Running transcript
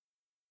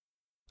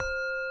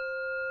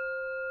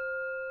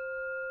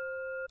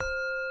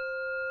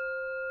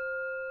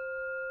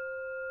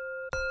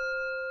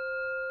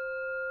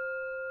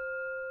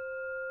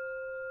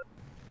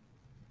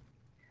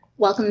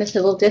Welcome to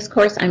Civil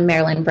Discourse. I'm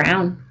Marilyn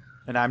Brown.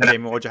 And I'm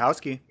Damon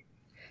Wojciechowski.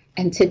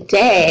 And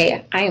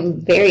today I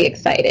am very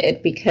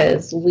excited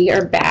because we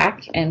are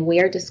back and we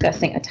are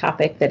discussing a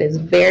topic that is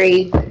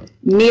very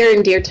near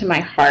and dear to my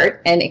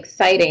heart and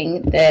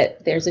exciting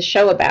that there's a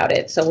show about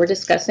it. So we're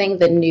discussing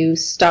the new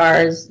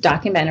Starz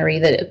documentary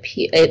that it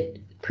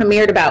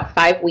premiered about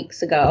 5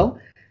 weeks ago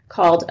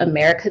called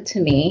America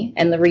to Me.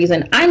 And the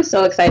reason I'm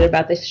so excited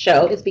about this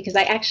show is because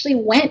I actually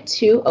went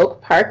to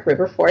Oak Park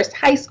River Forest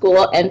High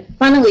School, and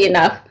funnily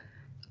enough,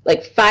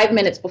 like 5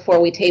 minutes before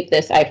we taped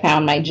this, I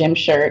found my gym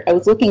shirt. I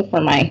was looking for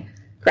my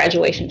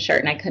graduation shirt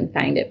and I couldn't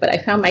find it, but I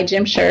found my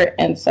gym shirt,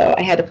 and so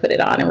I had to put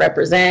it on and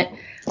represent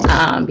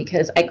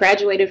because I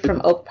graduated from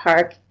Oak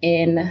Park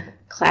in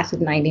class of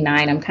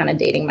 99. I'm kind of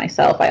dating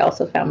myself. I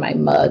also found my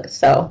mug,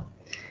 so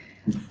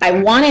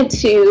I'm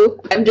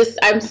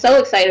so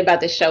excited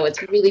about this show.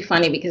 It's really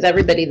funny because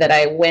everybody that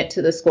I went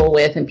to the school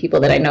with and people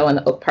that I know in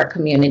the Oak Park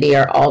community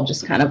are all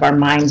just kind of, our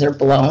minds are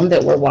blown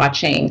that we're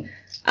watching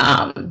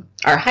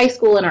our high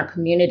school and our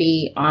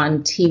community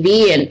on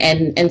TV.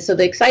 And so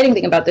the exciting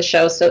thing about the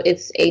show, so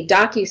it's a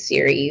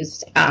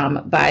docuseries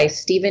by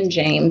Stephen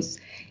James.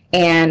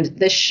 And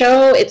the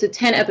show, it's a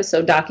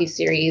 10-episode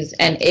docuseries,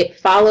 and it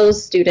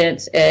follows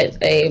students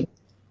at a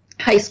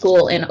high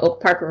school in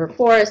Oak Park River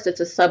Forest. It's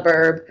a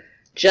suburb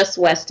just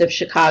west of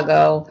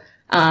Chicago.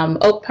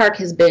 Oak Park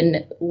has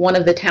been one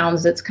of the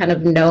towns that's kind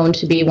of known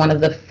to be one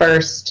of the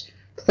first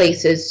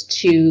places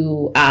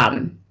to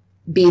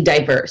be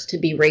diverse, to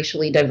be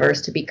racially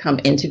diverse, to become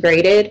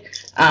integrated.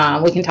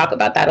 We can talk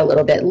about that a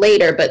little bit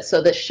later, but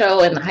so the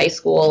show and the high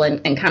school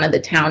and kind of the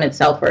town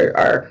itself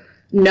are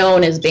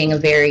known as being a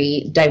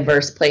very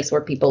diverse place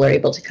where people are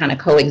able to kind of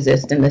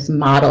coexist in this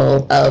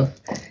model of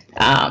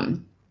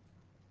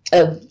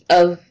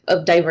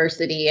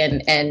diversity,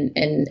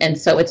 and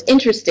so it's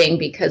interesting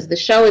because the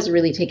show is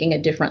really taking a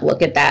different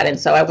look at that, and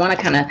so I want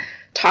to kind of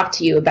talk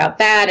to you about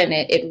that. And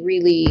it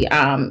really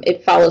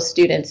it follows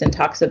students and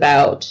talks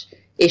about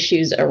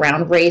issues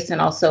around race and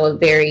also a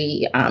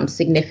very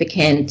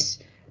significant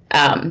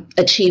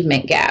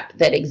achievement gap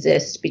that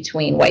exists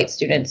between white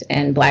students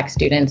and Black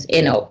students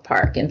in Oak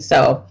Park. And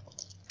so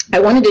I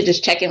wanted to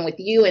just check in with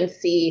you and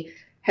see,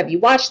 have you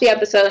watched the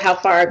episode? How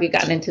far have you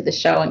gotten into the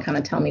show? And kind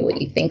of tell me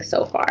what you think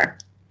so far.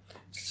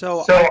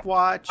 So I've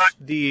watched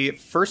the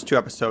first 2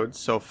 episodes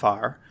so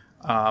far.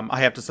 I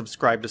have to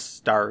subscribe to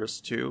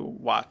Starz to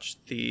watch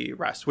the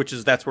rest,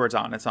 that's where it's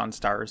on. It's on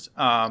Starz.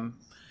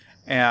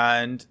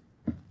 And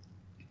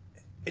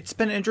it's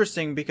been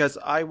interesting because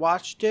I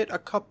watched it a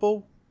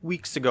couple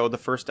weeks ago, the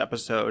first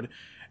episode,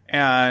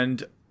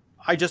 and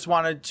I just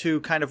wanted to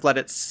kind of let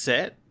it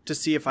sit to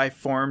see if I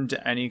formed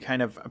any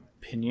kind of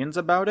opinions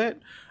about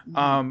it.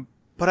 Mm-hmm.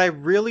 But I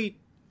really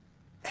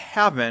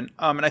haven't.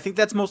 And I think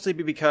that's mostly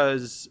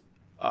because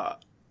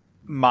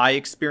my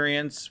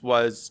experience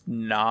was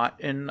not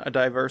in a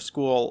diverse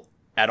school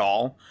at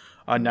all.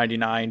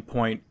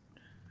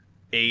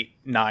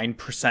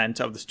 99.89%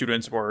 of the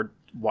students were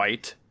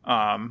white.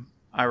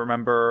 I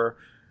remember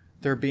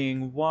there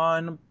being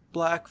one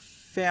Black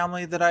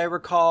family that I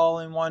recall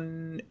and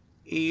one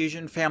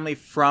Asian family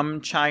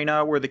from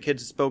China where the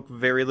kids spoke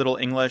very little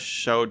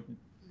English, so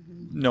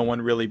no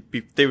one really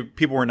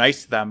people were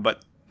nice to them,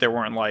 but they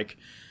weren't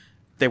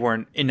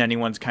in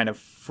anyone's kind of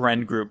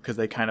friend group because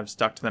they kind of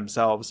stuck to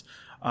themselves.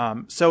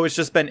 So it's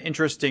just been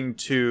interesting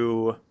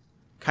to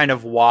kind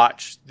of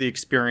watch the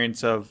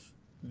experience of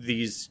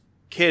these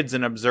kids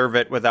and observe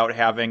it without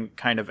having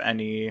kind of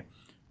any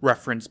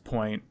reference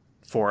point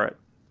for it.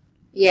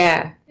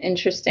 Yeah,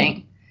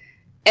 interesting.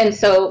 And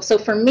so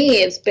for me,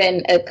 it's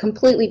been a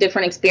completely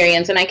different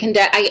experience, and I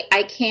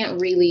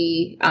can't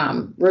really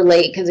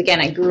relate because,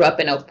 again, I grew up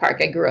in Oak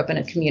Park. I grew up in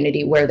a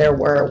community where there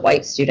were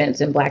white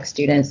students and Black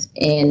students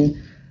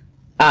in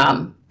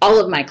all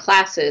of my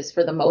classes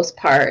for the most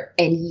part,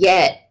 and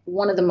yet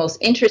one of the most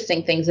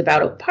interesting things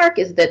about Oak Park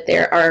is that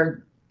there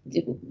are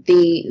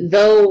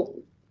though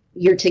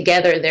you're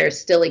together, there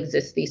still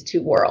exists these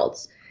two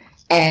worlds.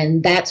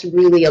 And that's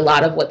really a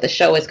lot of what the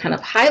show is kind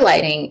of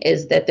highlighting,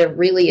 is that there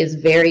really is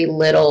very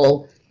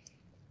little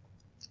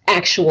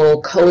actual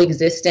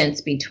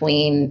coexistence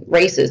between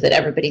races, that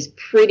everybody's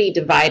pretty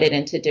divided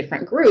into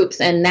different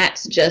groups. And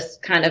that's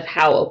just kind of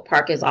how Oak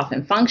Park is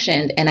often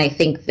functioned. And I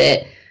think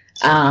that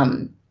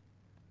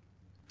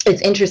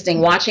it's interesting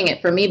watching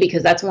it for me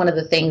because that's one of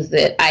the things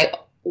that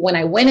when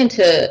I went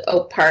into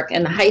Oak Park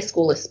and the high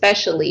school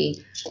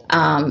especially,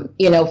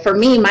 for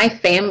me, my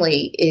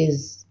family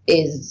is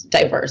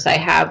diverse. I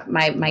have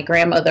my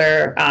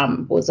grandmother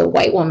was a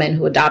white woman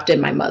who adopted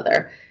my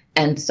mother.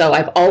 And so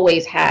I've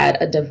always had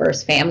a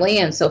diverse family.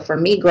 And so for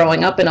me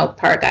growing up in Oak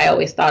Park, I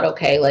always thought,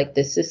 okay, like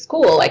this is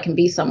school. I can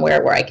be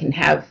somewhere where I can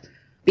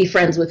be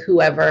friends with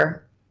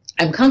whoever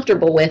I'm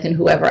comfortable with and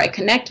whoever I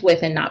connect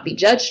with and not be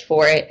judged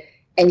for it.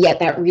 And yet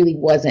that really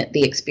wasn't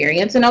the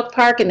experience in Oak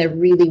Park. And there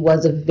really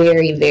was a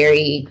very,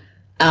 very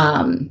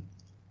kind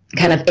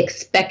of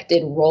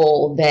expected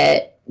role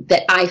that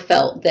I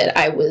felt that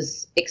I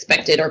was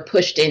expected or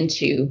pushed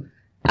into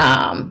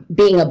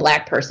being a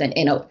Black person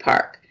in Oak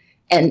Park.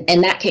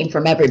 And that came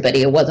from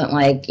everybody. It wasn't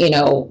like,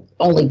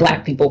 only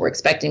Black people were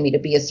expecting me to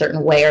be a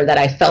certain way, or that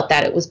I felt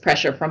that it was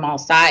pressure from all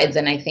sides.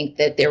 And I think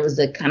that there was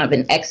a kind of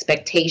an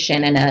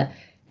expectation and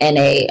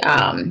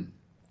a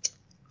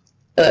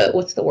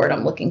what's the word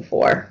I'm looking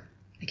for?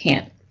 I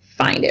can't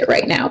find it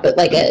right now, but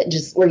like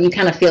just where you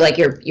kind of feel like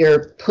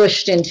you're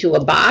pushed into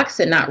a box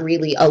and not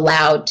really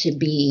allowed to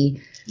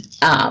be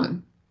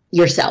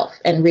yourself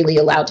and really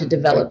allowed to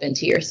develop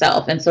into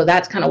yourself. And so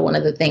that's kind of one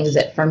of the things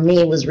that for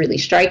me was really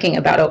striking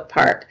about Oak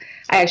Park.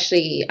 I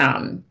actually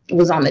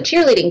was on the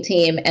cheerleading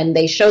team, and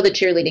they show the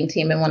cheerleading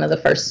team in one of the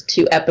first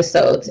 2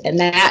 episodes. And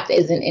that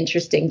is an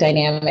interesting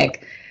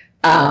dynamic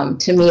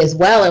to me as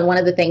well. And one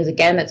of the things,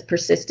 again, that's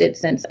persisted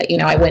since,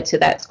 I went to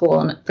that school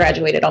and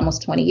graduated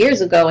almost 20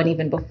 years ago. And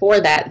even before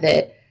that,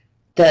 that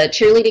the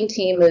cheerleading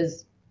team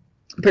is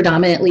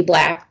predominantly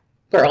Black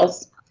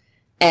girls.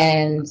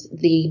 And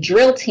the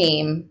drill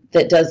team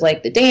that does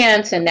like the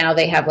dance, and now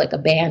they have like a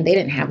band. They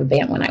didn't have a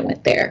band when I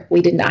went there.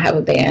 We did not have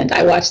a band.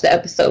 I watched the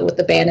episode with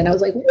the band and I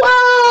was like,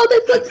 wow,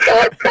 this looks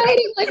so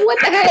exciting. Like, what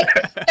the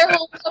heck? Their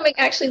homecoming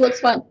actually looks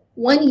fun.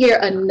 One year,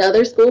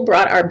 another school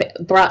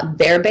brought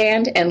their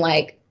band and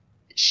like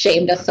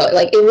shamed us. So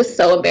like, it was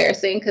so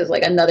embarrassing because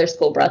like another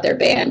school brought their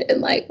band and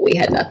like we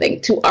had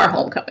nothing to our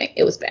homecoming.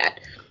 It was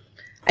bad.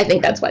 I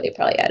think that's why they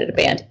probably added a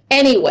band.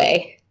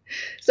 Anyway.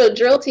 So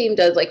drill team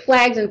does like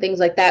flags and things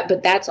like that,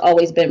 but that's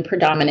always been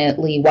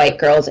predominantly white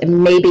girls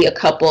and maybe a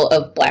couple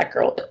of black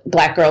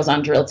girls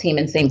on drill team,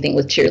 and same thing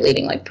with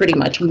cheerleading, like pretty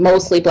much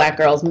mostly Black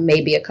girls,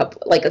 maybe a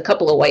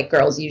couple of white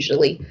girls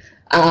usually.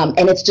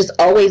 And it's just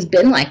always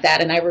been like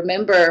that. And I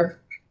remember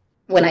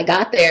when I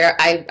got there,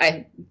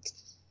 I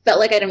felt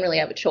like I didn't really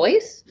have a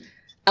choice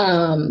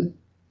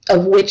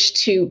of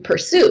which to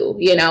pursue,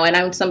 and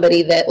I'm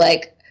somebody that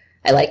like,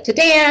 I like to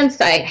dance.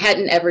 I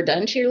hadn't ever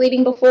done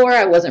cheerleading before.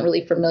 I wasn't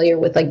really familiar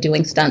with like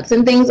doing stunts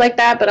and things like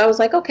that. But I was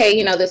like,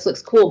 okay, this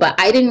looks cool. But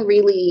I didn't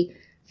really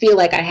feel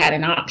like I had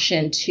an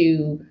option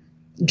to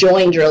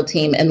join drill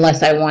team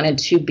unless I wanted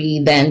to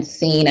be then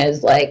seen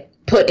as like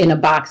put in a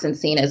box and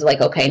seen as like,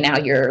 okay, now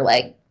you're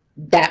like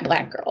that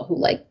Black girl who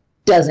like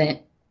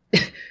doesn't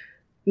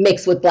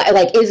mix with Black,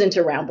 like isn't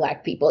around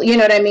Black people. You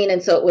know what I mean?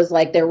 And so it was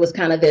like there was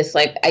kind of this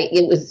like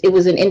it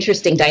was an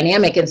interesting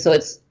dynamic. And so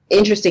it's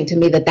interesting to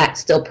me that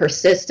still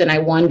persists. And I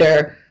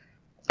wonder,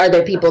 are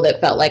there people that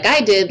felt like I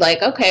did,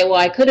 like, okay, well,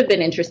 I could have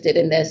been interested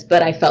in this,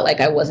 but I felt like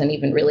I wasn't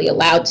even really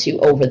allowed to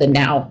over the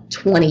now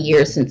 20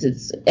 years since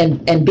it's,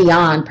 and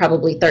beyond,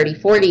 probably 30,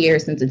 40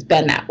 years since it's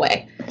been that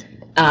way.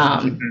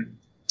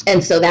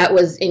 And so that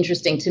was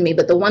interesting to me.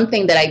 But the one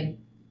thing that I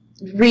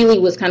really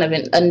was kind of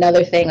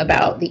another thing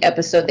about the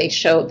episode, they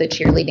showed the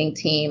cheerleading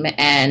team,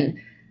 and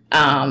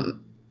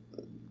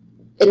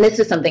this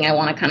is something I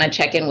want to kind of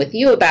check in with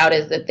you about,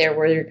 is that there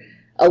were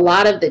a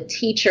lot of the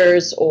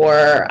teachers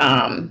or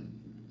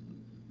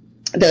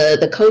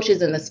the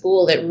coaches in the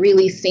school that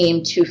really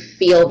seem to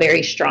feel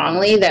very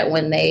strongly that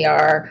when they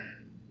are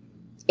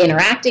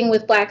interacting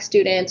with Black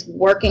students,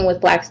 working with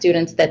Black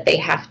students, that they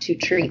have to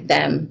treat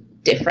them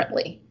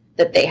differently,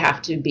 that they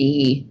have to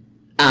be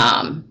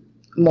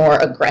more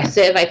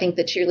aggressive. I think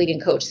the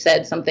cheerleading coach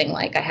said something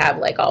like, I have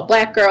like all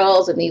Black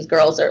girls and these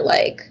girls are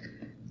like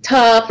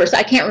tough, or so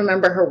I can't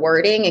remember her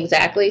wording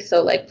exactly,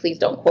 so like please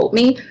don't quote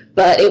me,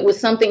 but it was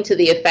something to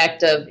the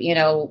effect of,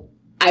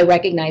 I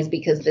recognize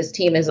because this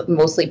team is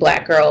mostly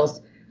Black girls,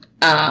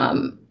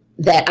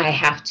 that I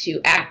have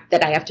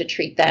to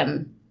treat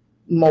them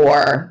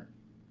more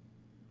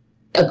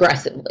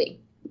aggressively.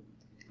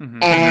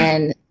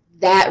 And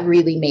that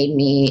really made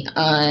me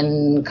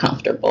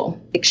uncomfortable,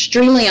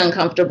 extremely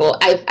uncomfortable.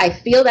 I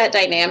feel that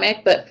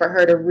dynamic, but for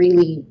her to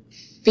really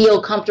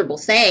feel comfortable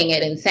saying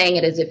it and saying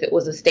it as if it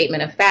was a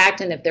statement of fact,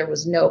 and if there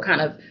was no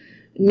kind of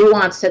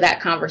nuance to that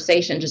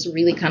conversation, just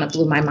really kind of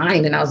blew my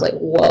mind. And I was like,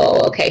 whoa,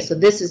 okay, so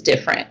this is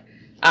different.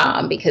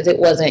 Because it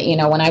wasn't,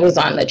 when I was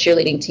on the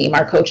cheerleading team,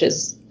 our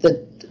coaches,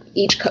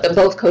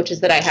 both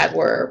coaches that I had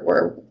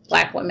were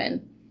Black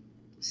women.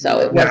 So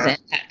it wasn't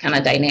that kind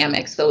of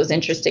dynamic. So it was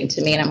interesting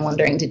to me, and I'm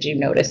wondering, did you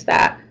notice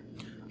that?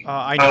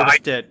 I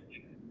noticed it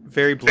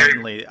very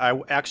blatantly. I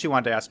actually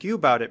wanted to ask you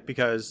about it,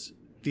 because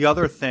the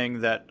other thing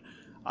that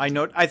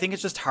I think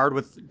it's just hard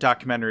with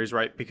documentaries,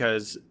 right?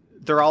 Because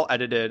they're all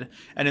edited.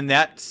 And in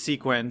that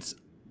sequence,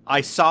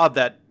 I saw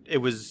that it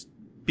was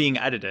being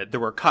edited. There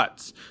were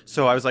cuts.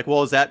 So I was like,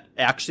 well, is that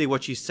actually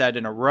what she said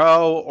in a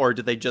row? Or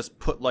did they just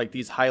put like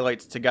these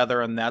highlights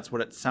together and that's what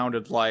it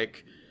sounded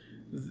like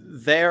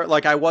there?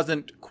 Like, I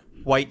wasn't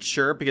quite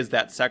sure because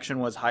that section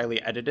was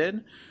highly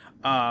edited.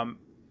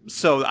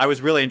 So I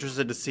was really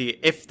interested to see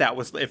if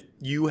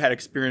you had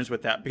experience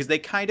with that, because they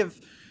kind of,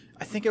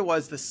 I think it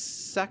was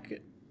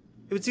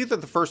it was either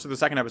the first or the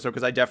second episode,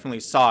 because I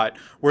definitely saw it,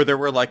 where there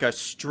were like a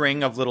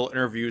string of little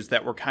interviews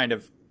that were kind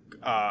of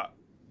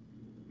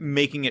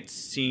making it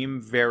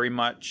seem very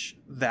much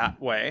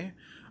that way.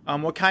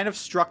 What kind of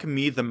struck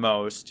me the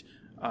most,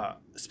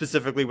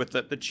 specifically with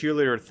the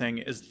cheerleader thing,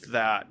 is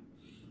that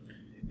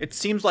it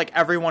seems like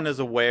everyone is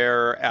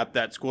aware at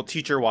that school,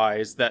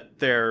 teacher-wise, that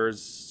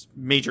there's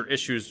major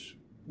issues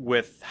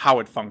with how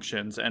it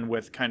functions and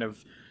with kind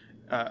of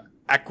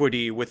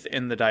equity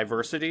within the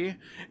diversity,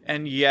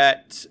 and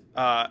yet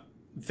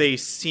they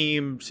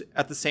seemed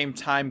at the same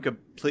time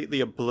completely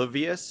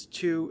oblivious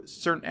to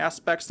certain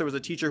aspects. There was a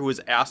teacher who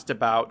was asked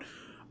about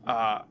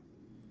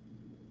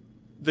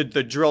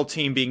the drill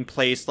team being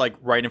placed like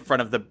right in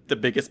front of the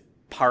biggest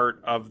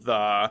part of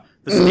the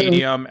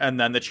stadium, and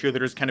then the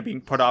cheerleaders kind of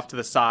being put off to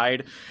the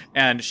side,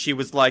 and she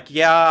was like,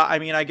 yeah, I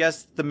mean, I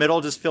guess the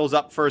middle just fills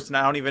up first, and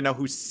I don't even know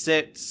who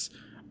sits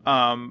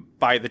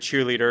by the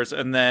cheerleaders.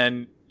 And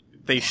then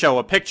they show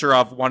a picture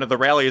of one of the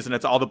rallies, and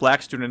it's all the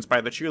black students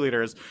by the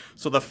cheerleaders.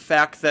 So the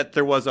fact that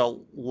there was a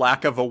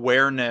lack of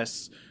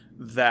awareness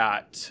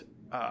that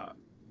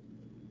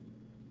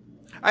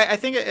I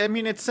think, I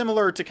mean, it's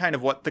similar to kind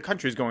of what the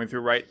country's going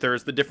through, right?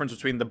 There's the difference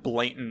between the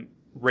blatant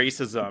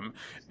racism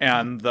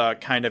and the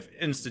kind of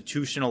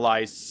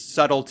institutionalized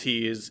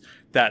subtleties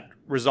that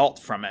result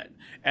from it.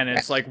 And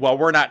it's like, well,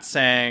 we're not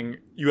saying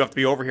you have to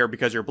be over here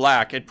because you're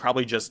black. It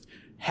probably just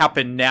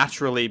happened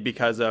naturally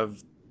because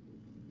of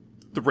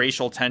the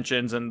racial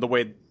tensions and the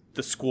way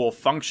the school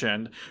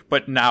functioned.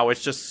 But now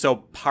it's just so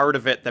part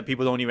of it that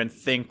people don't even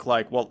think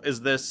like, well,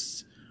 is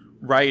this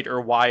right? Or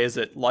why is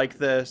it like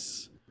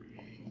this?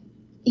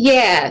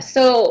 Yeah,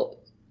 so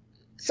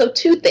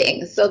two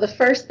things. So the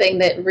first thing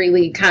that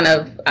really kind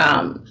of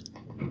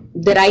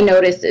that I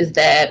noticed is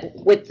that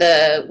with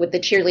the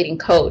cheerleading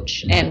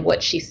coach and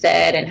what she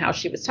said and how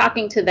she was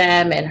talking to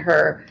them and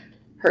her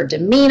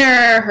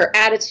demeanor, her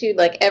attitude,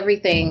 like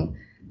everything.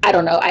 I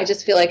don't know. I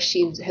just feel like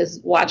she has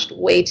watched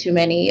way too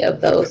many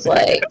of those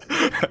like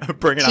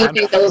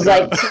those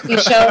like TV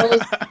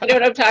shows. You know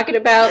what I'm talking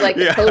about? Like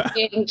the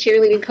coaching,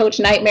 cheerleading coach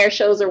nightmare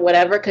shows or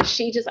whatever.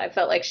 Because I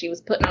felt like she was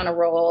putting on a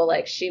role.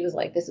 Like she was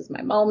like, this is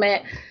my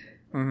moment.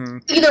 Mm-hmm.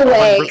 Either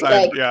way,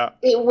 like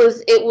it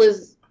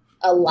was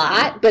a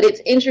lot. But it's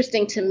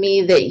interesting to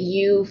me that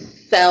you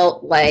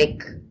felt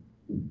like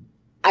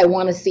I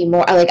want to see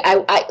more. Like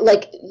I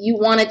like you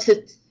wanted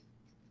to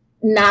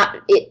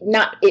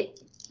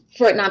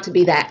for it not to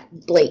be that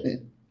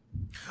blatant.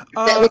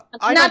 I'm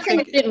not saying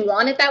you didn't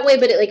want it that way,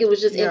 but it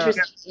was just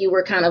interesting. You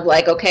were kind of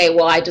like, okay,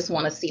 well, I just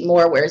want to see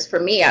more. Whereas for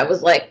me, I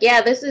was like,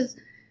 yeah, this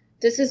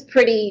is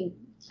pretty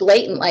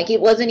blatant. Like it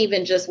wasn't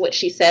even just what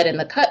she said in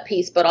the cut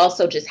piece, but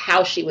also just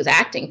how she was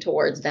acting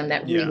towards them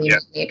that really made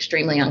me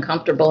extremely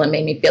uncomfortable and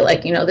made me feel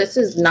like, this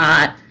is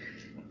not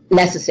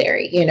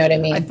necessary. You know what I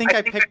mean? I think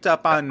I picked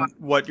up on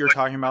what you're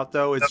talking about,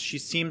 though, is she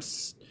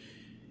seems...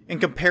 in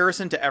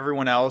comparison to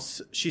everyone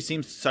else, she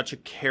seems such a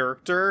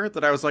character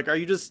that I was like, are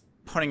you just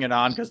putting it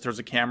on because there's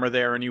a camera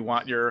there and you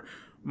want your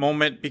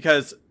moment?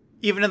 Because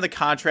even in the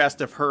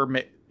contrast of her,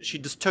 she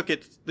just took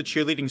the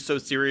cheerleading so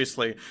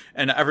seriously,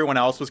 and everyone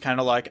else was kind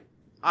of like,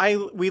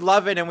 we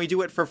love it and we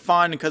do it for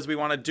fun because we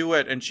want to do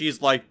it. And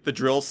she's like the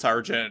drill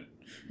sergeant.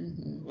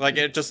 Mm-hmm. Like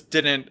it just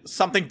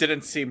something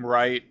didn't seem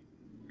right.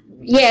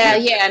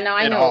 Yeah. No,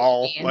 I know.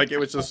 All. Like it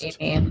was just...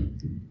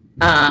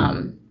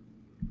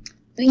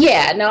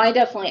 Yeah, no, I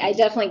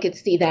definitely could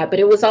see that. But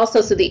it was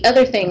also, so the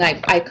other thing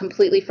I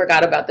completely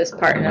forgot about this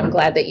part, and I'm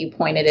glad that you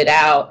pointed it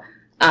out.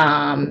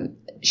 The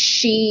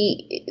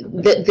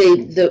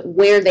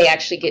where they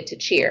actually get to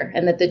cheer,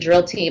 and that the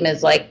drill team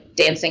is like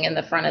dancing in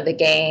the front of the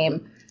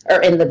game or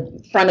in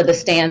the front of the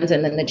stands,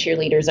 and then the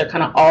cheerleaders are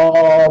kind of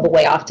all the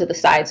way off to the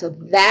side. So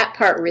that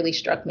part really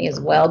struck me as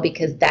well,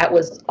 because that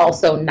was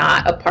also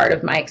not a part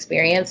of my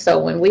experience. So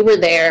when we were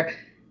there,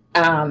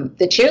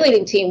 the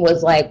cheerleading team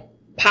was like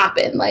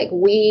popping. Like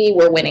we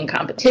were winning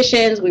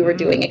competitions, we were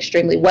doing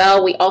extremely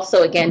well. We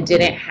also, again,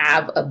 didn't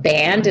have a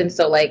band, and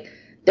so like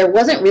there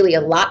wasn't really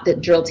a lot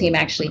that drill team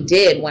actually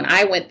did when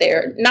I went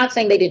there. Not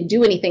saying they didn't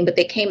do anything, but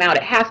they came out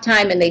at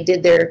halftime and they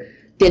did their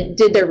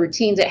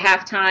routines at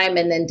halftime,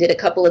 and then did a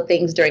couple of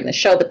things during the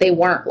show, but they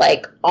weren't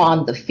like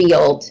on the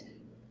field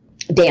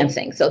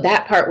dancing. So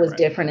that part was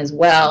different as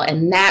well,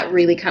 and that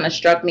really kind of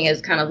struck me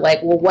as kind of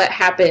like, well, what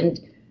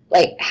happened?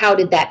 Like, how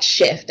did that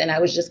shift? And I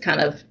was just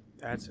kind of...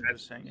 That's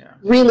interesting, yeah.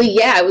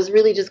 Really, I was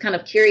really just kind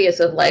of curious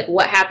of like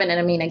what happened. And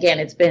I mean, again,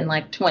 it's been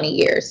like 20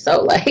 years.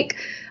 So like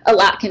a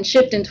lot can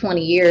shift in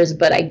 20 years.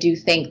 But I do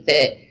think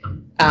that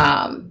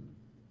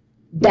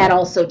that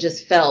also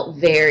just felt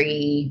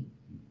very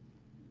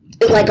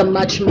like a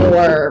much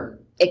more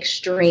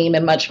extreme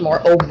and much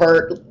more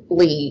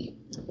overtly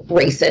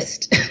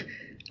racist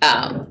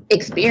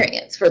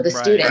experience for the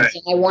students.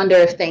 And I wonder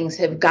if things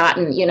have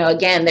gotten,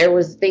 again,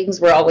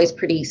 things were always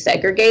pretty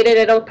segregated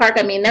at Oak Park.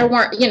 I mean, there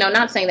weren't,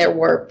 not saying there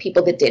were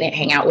people that didn't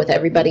hang out with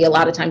everybody. A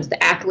lot of times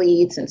the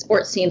athletes and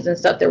sports teams and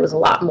stuff, there was a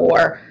lot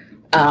more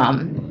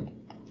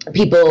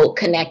people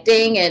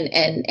connecting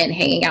and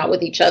hanging out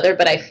with each other.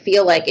 But I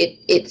feel like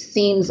it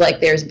seems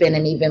like there's been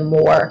an even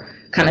more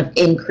kind of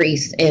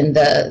increase in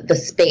the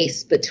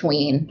space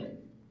between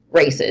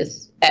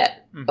races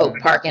at Oak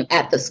Park and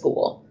at the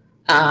school.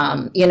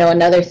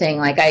 Another thing,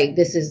 like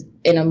this is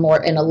in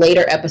a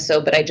later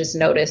episode, but I just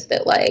noticed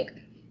that like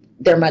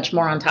they're much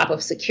more on top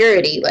of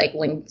security. Like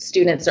when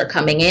students are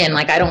coming in,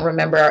 like I don't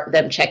remember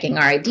them checking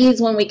our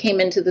IDs when we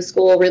came into the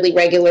school really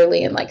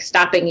regularly and like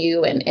stopping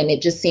you. And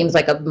it just seems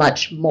like a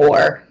much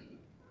more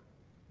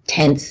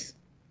tense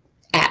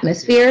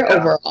atmosphere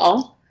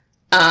overall.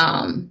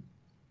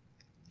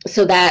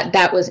 So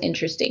that was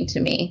interesting to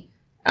me.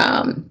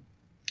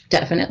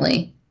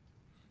 Definitely.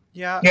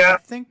 Yeah. I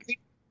think,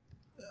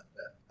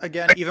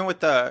 again, even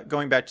with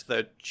going back to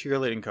the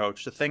cheerleading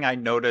coach, the thing I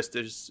noticed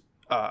is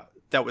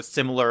that was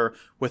similar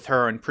with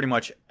her and pretty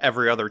much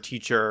every other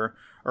teacher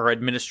or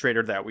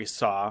administrator that we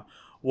saw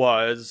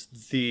was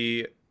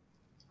the,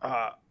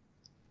 I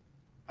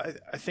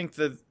think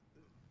and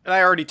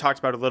I already talked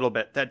about it a little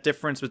bit, that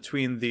difference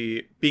between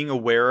the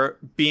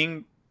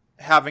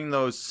having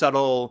those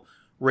subtle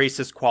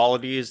racist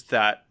qualities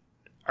that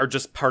are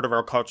just part of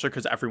our culture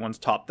because everyone's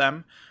taught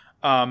them,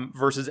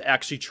 versus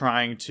actually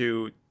trying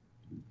to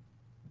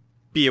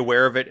be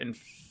aware of it and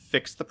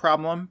fix the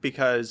problem,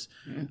 because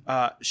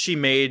she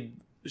made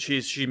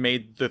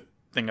the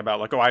thing about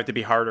like, oh, I have to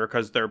be harder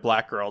because they're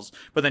black girls.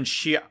 But then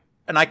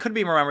and I could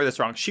be remember this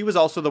wrong, she was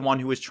also the one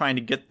who was trying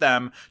to get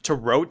them to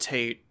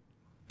rotate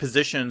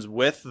positions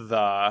with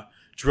the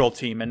drill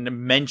team and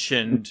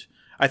mentioned,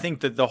 I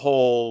think that the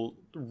whole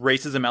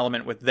racism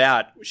element with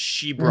that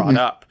she brought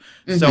up.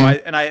 So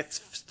I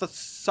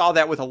saw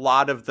that with a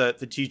lot of the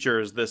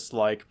teachers, this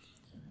like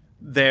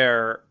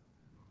they're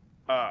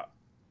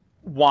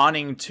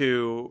wanting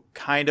to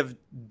kind of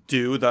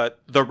do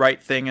the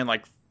right thing and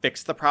like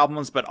fix the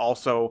problems, but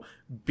also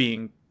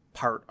being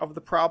part of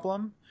the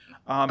problem.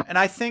 And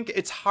I think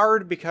it's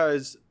hard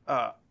because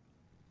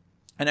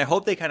and I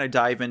hope they kind of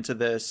dive into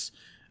this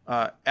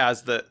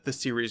as the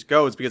series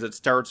goes, because it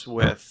starts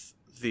with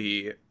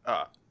the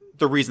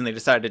reason they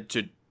decided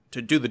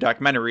to do the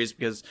documentaries,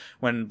 because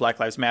when Black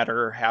Lives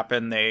Matter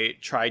happened, they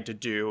tried to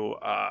do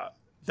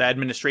the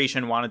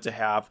administration wanted to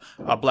have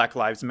a Black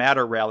Lives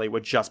Matter rally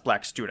with just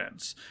black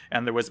students,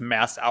 and there was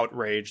mass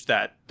outrage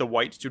that the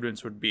white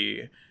students would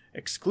be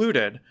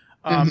excluded.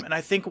 And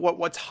I think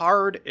what's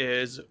hard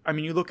is, I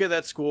mean, you look at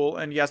that school,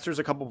 and yes, there's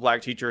a couple of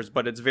black teachers,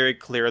 but it's very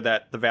clear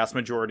that the vast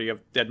majority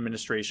of the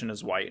administration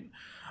is white.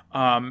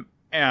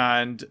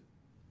 And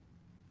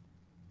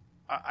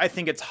I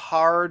think it's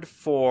hard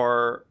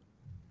for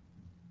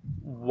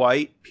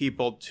white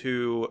people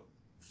to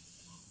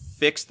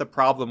fix the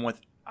problem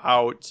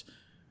without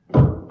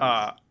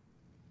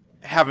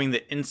having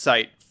the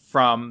insight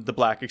from the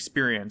black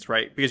experience,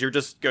 right? Because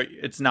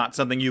it's not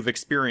something you've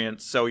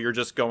experienced, so you're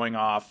just going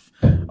off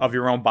of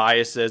your own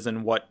biases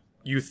and what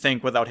you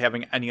think without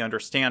having any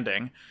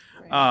understanding.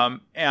 Right.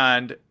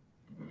 And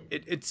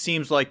it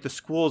seems like the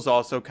school is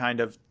also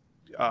kind of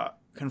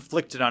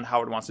conflicted on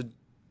how it wants to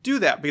do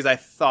that, because I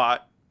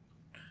thought,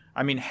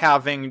 I mean,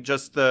 having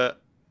just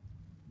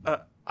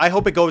I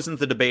hope it goes into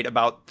the debate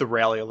about the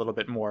rally a little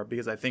bit more,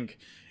 because I think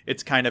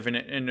it's kind of an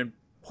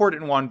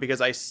important one,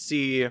 because I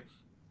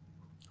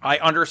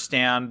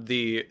understand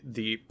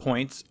the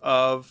points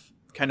of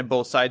kind of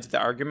both sides of the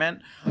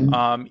argument,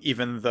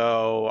 even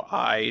though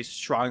I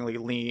strongly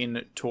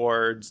lean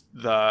towards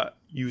the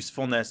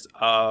usefulness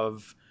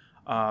of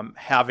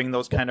having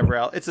those kind of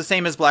rallies. It's the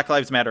same as Black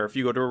Lives Matter. If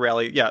you go to a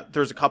rally, yeah,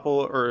 there's a couple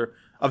or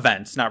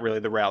events, not really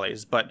the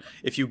rallies, but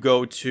if you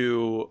go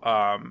to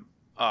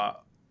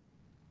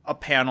a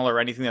panel or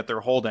anything that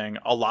they're holding,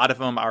 a lot of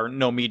them are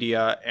no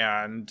media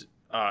and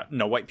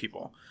no white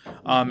people.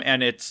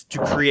 And it's to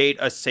create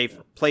a safe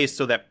place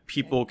so that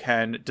people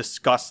can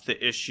discuss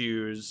the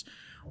issues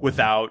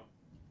without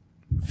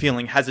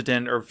feeling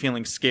hesitant or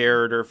feeling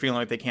scared or feeling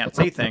like they can't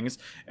say things.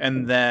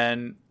 And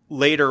then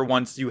later,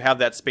 once you have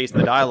that space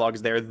and the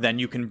dialogues there, then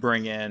you can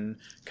bring in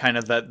kind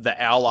of the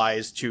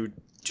allies to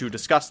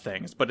discuss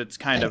things. But it's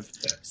kind of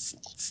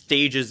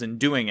stages in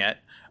doing it.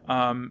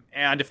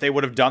 And if they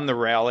would have done the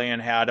rally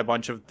and had a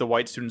bunch of the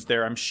white students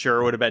there, I'm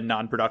sure it would have been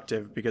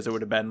non-productive, because it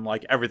would have been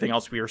like everything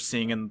else we were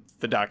seeing in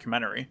the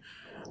documentary.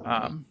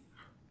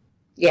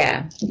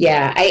 Yeah,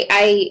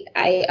 I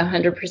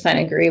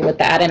 100% agree with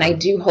that. And I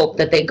do hope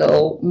that they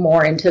go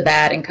more into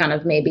that and kind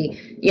of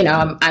maybe,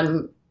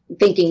 I'm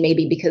thinking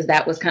maybe because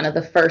that was kind of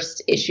the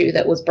first issue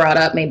that was brought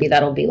up, maybe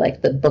that'll be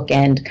like the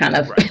bookend kind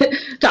of right.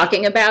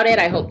 talking about it.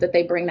 I hope that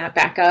they bring that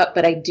back up,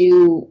 but I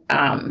do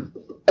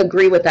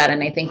agree with that.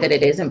 And I think that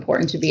it is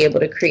important to be able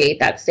to create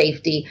that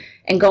safety.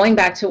 And going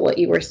back to what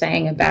you were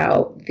saying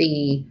about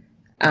the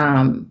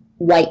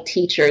white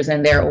teachers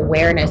and their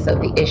awareness of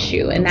the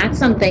issue, and that's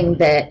something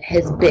that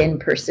has been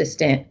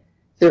persistent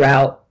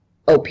throughout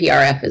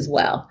OPRF as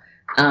well.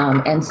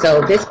 And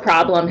so this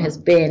problem has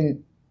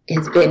been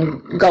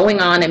going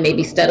on and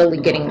maybe steadily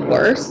getting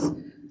worse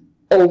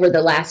over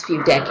the last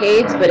few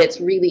decades, but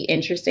it's really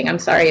interesting. I'm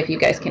sorry if you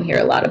guys can hear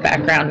a lot of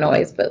background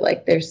noise, but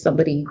like there's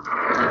somebody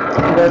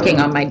working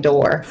on my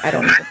door. I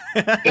don't know.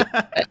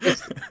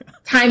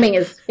 Timing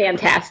is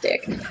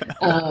fantastic.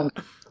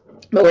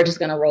 But we're just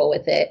going to roll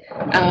with it.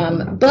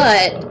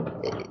 But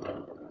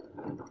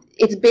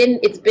it's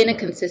been a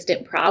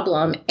consistent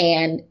problem,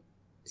 and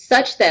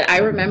such that I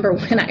remember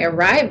when I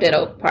arrived at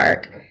Oak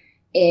Park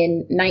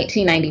in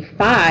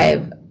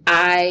 1995,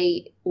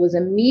 I was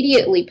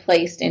immediately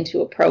placed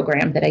into a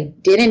program that I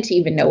didn't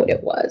even know what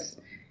it was.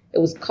 It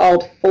was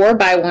called 4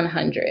 by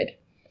 100.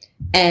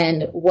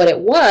 And what it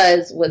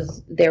was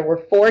there were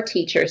 4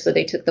 teachers. So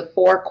they took the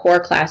 4 core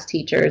class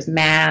teachers,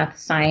 math,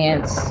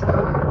 science,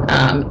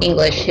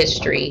 English,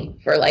 history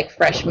for like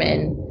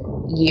freshman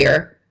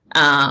year,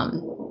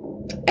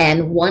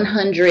 and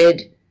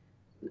 100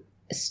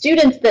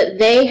 students that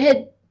they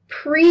had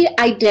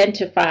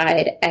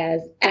pre-identified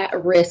as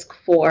at risk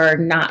for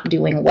not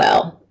doing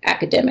well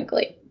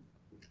academically.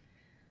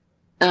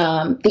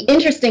 The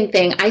interesting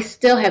thing, I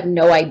still have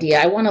no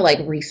idea. I want to like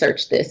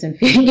research this and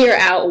figure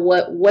out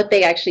what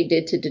they actually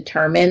did to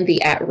determine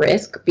the at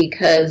risk,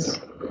 because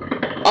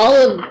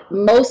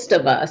most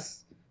of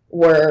us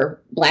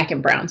were Black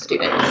and brown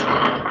students.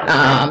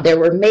 There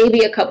were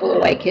maybe a couple of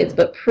white kids,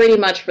 but pretty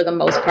much for the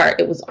most part,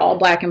 it was all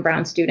Black and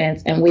brown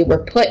students. And we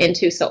were put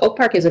into, so Oak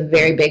Park is a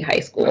very big high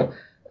school.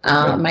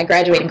 My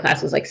graduating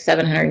class was like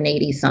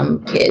 780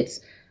 some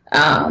kids.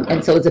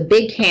 And so it's a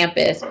big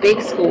campus,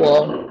 big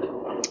school.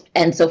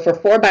 And so for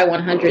 4 by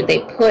 100, they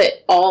put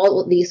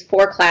all these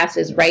 4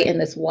 classes right in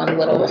this one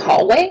little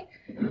hallway.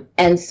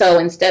 And so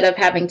instead of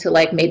having to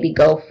like maybe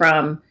go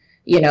from,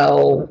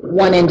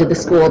 one end of the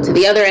school to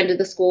the other end of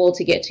the school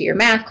to get to your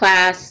math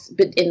class,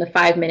 but in the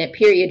 5-minute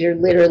period, you're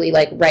literally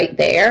like right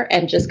there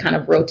and just kind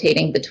of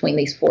rotating between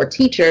these 4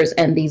 teachers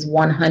and these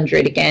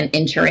 100, again,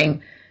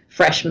 entering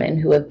freshmen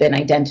who have been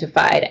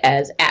identified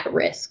as at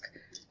risk.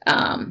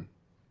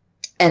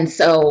 And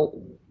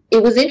so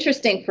it was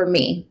interesting for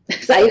me.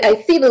 So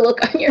I see the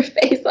look on your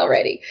face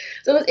already.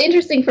 So it was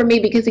interesting for me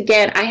because,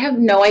 again, I have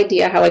no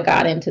idea how I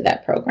got into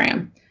that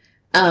program.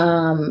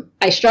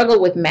 I struggled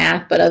with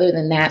math, but other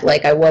than that,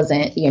 like I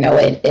wasn't,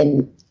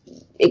 in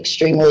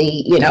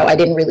extremely, I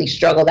didn't really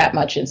struggle that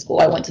much in school.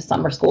 I went to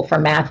summer school for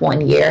math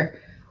 1 year.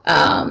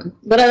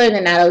 But other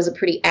than that, I was a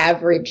pretty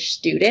average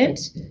student.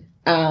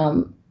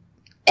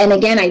 And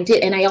again,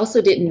 I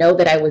also didn't know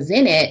that I was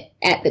in it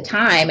at the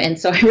time. And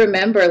so I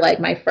remember like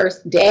my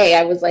first day,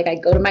 I was like, I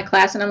go to my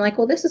class and I'm like,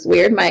 well, this is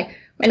weird. My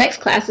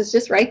next class is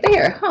just right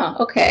there.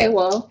 Okay,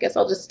 well, guess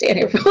I'll just stand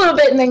here for a little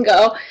bit and then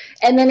go.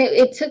 And then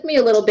it took me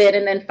a little bit.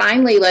 And then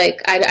finally, like,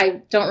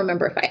 I don't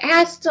remember if I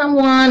asked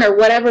someone or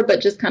whatever,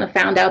 but just kind of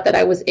found out that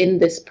I was in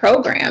this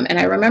program. And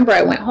I remember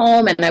I went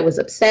home and I was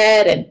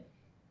upset and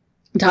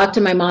talked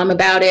to my mom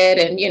about it.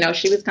 And,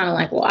 she was kind of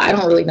like, well, I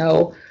don't really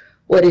know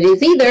what it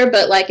is either,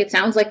 but like, it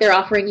sounds like they're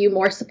offering you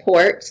more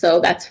support. So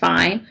that's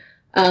fine.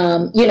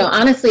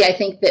 Honestly, I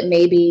think that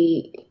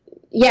maybe,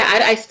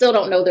 I still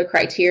don't know the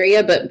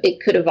criteria, but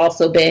it could have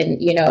also been,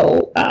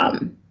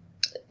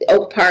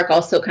 Oak Park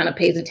also kind of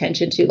pays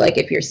attention to like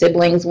if your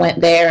siblings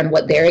went there and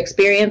what their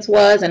experience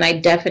was. And I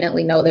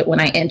definitely know that when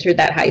I entered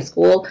that high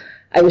school,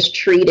 I was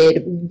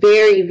treated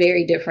very,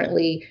 very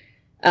differently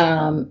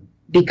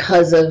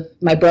because of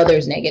my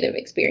brother's negative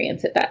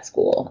experience at that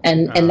school.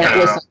 And that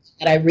was something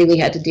that I really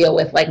had to deal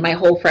with. Like my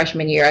whole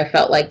freshman year, I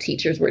felt like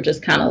teachers were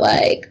just kind of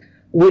like,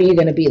 what are you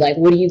going to be like?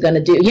 What are you going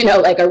to do?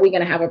 Like, are we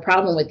going to have a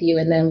problem with you?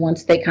 And then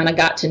once they kind of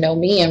got to know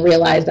me and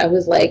realized I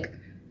was like,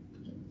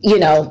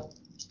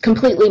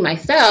 completely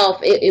myself,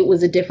 it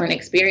was a different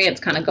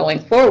experience kind of going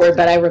forward.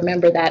 But I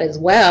remember that as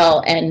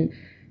well. And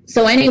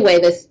so anyway,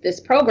 this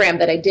program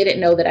that I didn't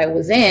know that I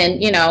was in,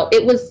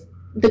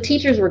 the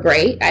teachers were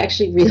great. I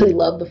actually really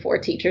loved the 4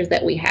 teachers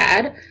that we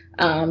had.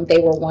 They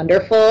were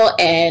wonderful.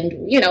 And,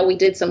 we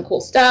did some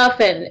cool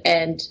stuff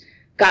and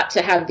got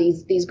to have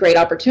these great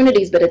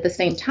opportunities. But at the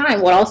same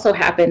time, what also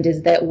happened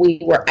is that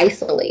we were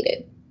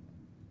isolated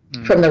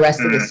from the rest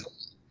of the school.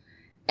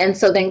 And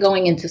so then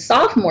going into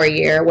sophomore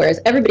year, whereas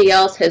everybody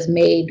else has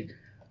made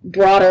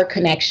broader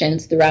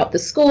connections throughout the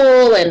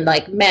school and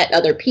like met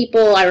other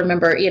people. I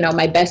remember,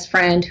 my best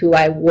friend who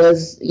I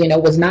was,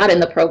 was not in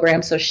the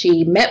program. So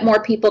she met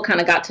more people,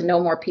 kind of got to know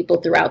more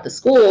people throughout the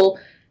school.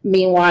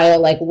 Meanwhile,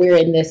 like we're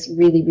in this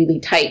really, really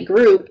tight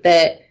group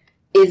that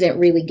isn't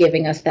really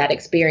giving us that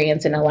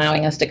experience and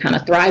allowing us to kind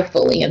of thrive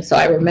fully. And so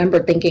I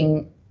remember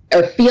thinking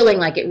or feeling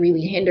like it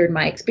really hindered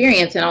my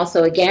experience. And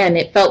also, again,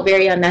 it felt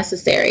very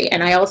unnecessary.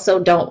 And I also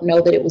don't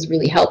know that it was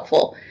really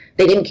helpful.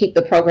 They didn't keep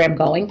the program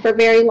going for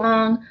very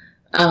long.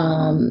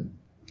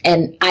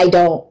 And I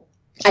don't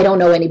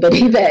know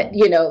anybody that,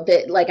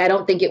 that like, I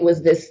don't think it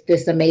was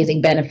this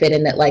amazing benefit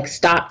and that like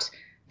stopped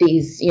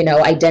these,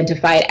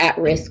 identified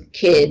at-risk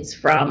kids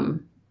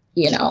from,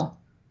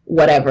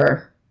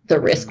 whatever the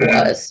risk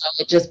was.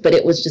 So but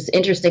it was just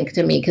interesting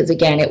to me because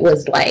again, it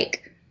was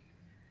like,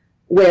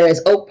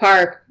 whereas Oak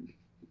Park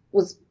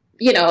was,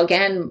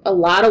 again, a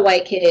lot of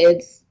white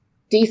kids,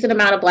 decent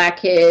amount of Black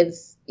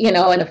kids, and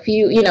a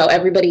few,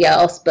 everybody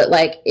else. But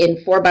like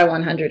in 4 by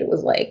 100, it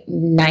was like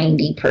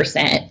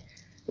 90%,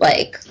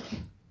 like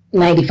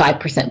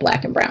 95%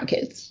 Black and brown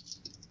kids.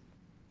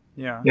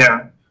 Yeah.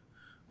 Yeah.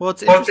 Well,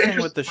 it's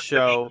interesting with the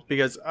show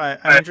because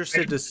I'm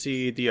interested to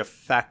see the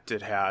effect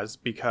it has,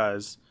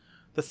 because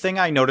the thing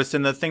I noticed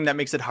and the thing that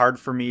makes it hard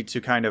for me to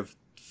kind of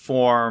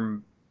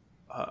form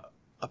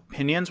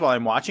opinions while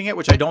I'm watching it,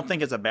 which I don't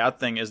think is a bad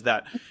thing, is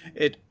that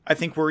I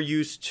think we're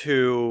used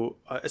to,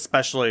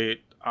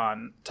 especially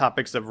on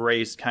topics of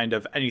race, kind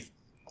of any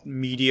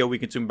media we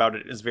consume about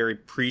it is very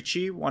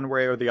preachy one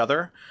way or the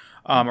other,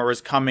 or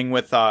is coming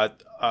with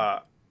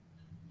a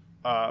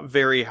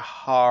very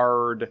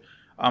hard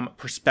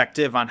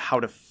perspective on how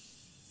to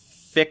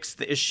fix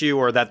the issue,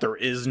 or that there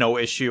is no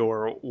issue,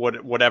 or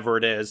whatever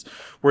it is,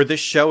 where this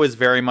show is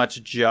very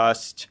much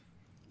just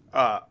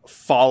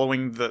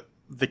following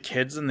the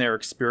kids and their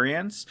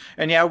experience.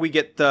 And yeah, we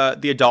get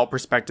the adult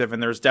perspective,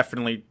 and there's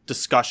definitely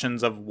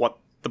discussions of what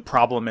the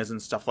problem is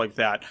and stuff like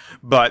that,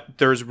 but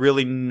there's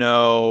really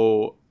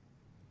no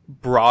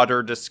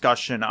broader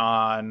discussion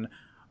on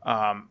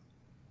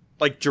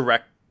like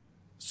direct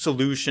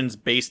solutions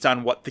based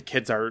on what the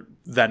kids are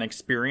then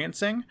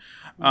experiencing.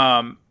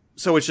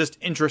 So it's just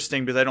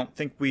interesting because I don't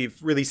think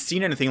we've really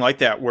seen anything like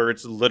that, where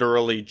it's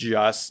literally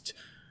just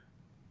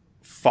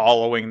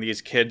following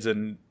these kids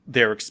and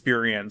their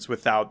experience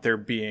without there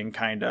being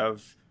kind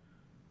of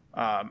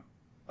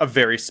a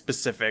very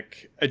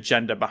specific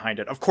agenda behind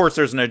it. Of course,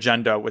 there's an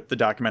agenda with the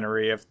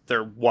documentary. If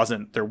there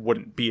wasn't, there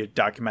wouldn't be a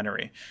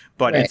documentary.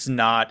 But It's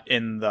not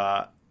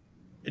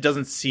it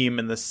doesn't seem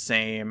in the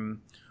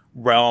same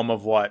realm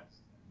of what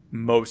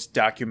most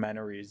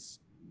documentaries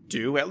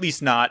do, at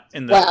least not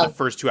in the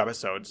first 2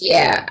 episodes.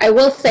 Yeah, I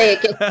will say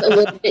it gets a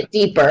little bit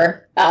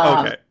deeper.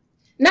 Okay.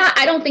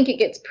 I don't think it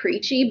gets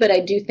preachy, but I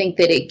do think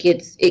that it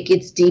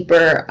gets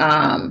deeper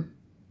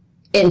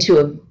into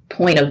a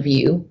point of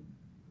view.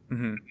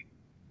 Mm-hmm.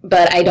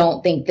 But I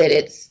don't think that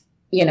it's,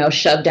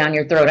 shoved down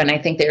your throat. And I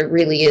think that it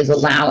really is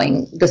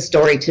allowing the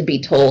story to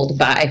be told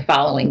by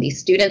following these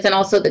students and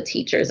also the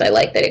teachers. I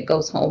like that it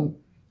goes home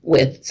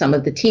with some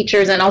of the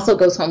teachers and also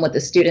goes home with the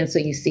students. So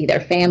you see their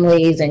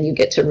families and you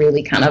get to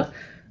really kind of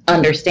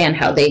understand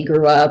how they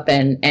grew up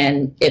and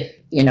if,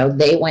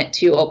 they went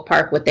to Oak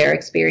Park, what their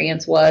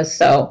experience was.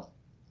 So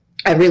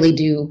I really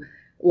do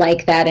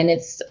like that. And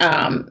it's,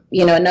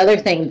 another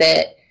thing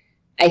that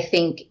I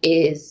think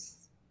is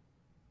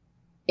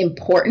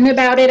important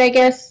about it, I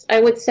guess I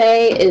would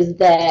say, is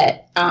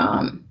that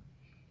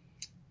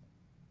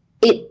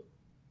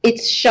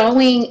it's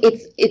showing,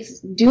 it's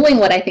doing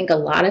what I think a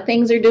lot of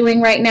things are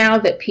doing right now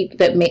that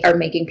are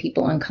making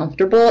people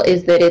uncomfortable,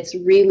 is that it's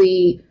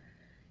really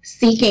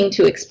seeking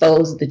to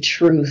expose the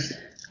truth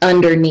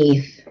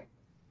underneath,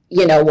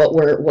 what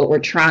we're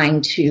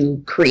trying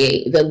to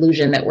create, the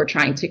illusion that we're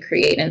trying to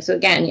create. And so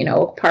again,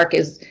 Oak Park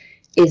is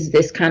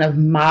this kind of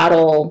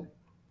model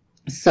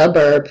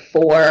suburb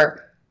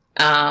for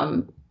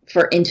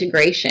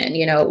integration.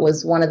 It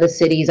was one of the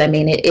cities. I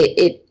mean,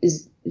 it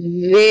is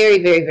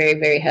very, very, very,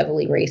 very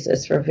heavily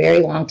racist for a very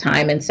long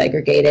time and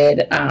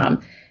segregated.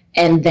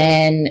 And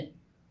then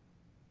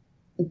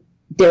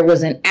there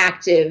was an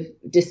active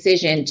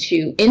decision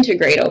to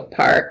integrate Oak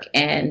Park,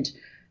 and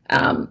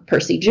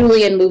Percy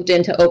Julian moved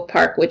into Oak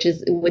Park, which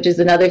is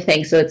another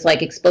thing. So it's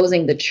like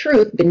exposing the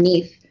truth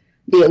beneath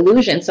the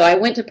illusion. So I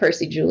went to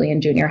Percy Julian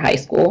Junior High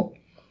School.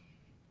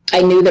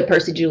 I knew that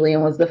Percy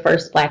Julian was the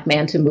first Black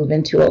man to move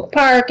into Oak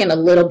Park and a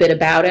little bit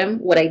about him.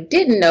 What I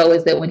didn't know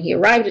is that when he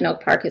arrived in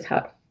Oak Park, his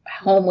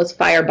home was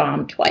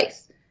firebombed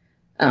twice.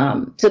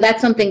 So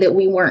that's something that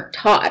we weren't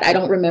taught. I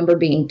don't remember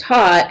being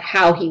taught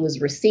how he was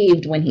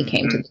received when he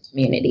came to the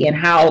community and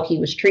how he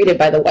was treated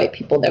by the white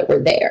people that were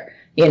there.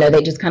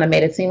 They just kind of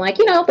made it seem like,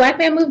 Black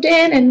man moved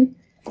in and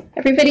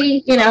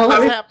everybody,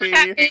 I'm happy.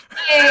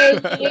 Yay,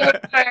 you're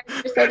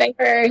so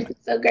diverse,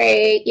 it's so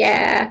great,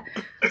 yeah.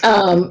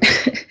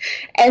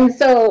 And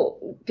so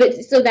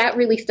that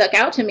really stuck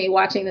out to me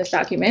watching this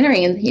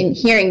documentary and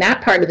hearing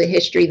that part of the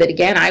history that,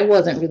 again, I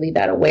wasn't really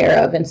that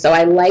aware of. And so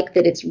I like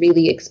that it's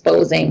really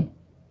exposing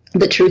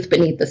the truth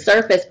beneath the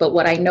surface. But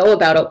what I know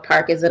about Oak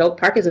Park is that Oak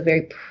Park is a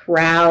very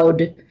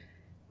proud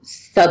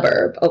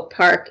suburb. Oak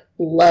Park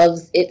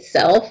loves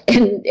itself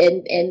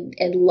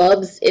and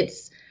loves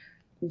its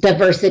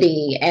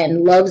diversity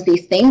and loves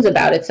these things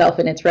about itself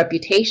and its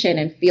reputation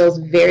and feels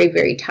very,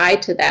 very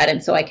tied to that.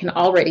 And so I can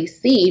already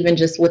see, even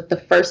just with the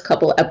first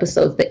couple of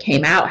episodes that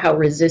came out, how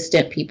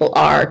resistant people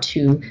are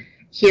to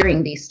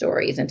hearing these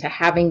stories and to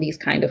having these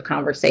kind of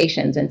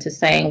conversations and to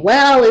saying,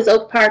 well, is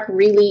Oak Park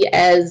really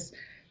as,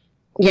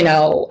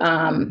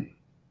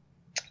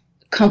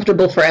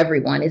 comfortable for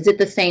everyone? Is it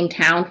the same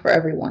town for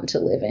everyone to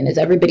live in? Is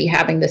everybody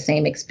having the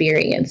same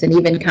experience? And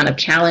even kind of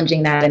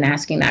challenging that and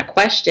asking that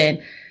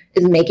question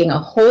is making a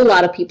whole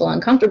lot of people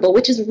uncomfortable,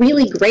 which is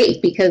really great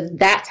because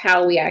that's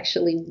how we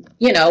actually,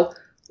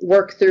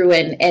 work through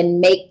and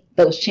make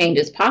those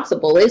changes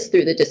possible, is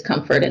through the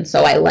discomfort. And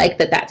so I like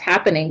that that's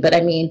happening. But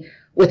I mean,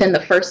 within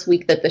the first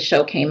week that the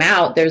show came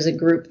out, there's a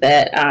group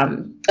that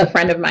a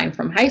friend of mine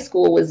from high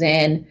school was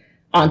in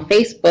on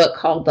Facebook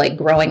called like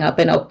Growing Up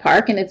in Oak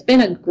Park. And it's been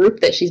a group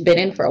that she's been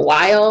in for a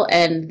while,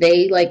 and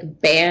they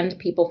like banned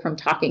people from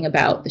talking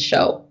about the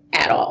show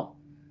at all.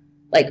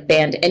 Like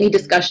banned any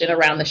discussion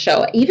around the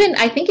show. Even,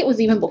 I think it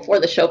was even before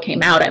the show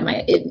came out.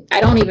 I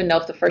don't even know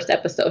if the first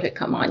episode had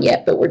come on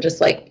yet, but we're just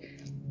like,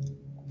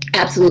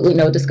 absolutely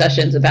no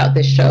discussions about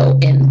this show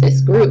in this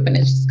group. And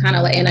it's just kind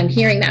of like, and I'm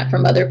hearing that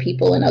from other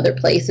people in other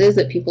places,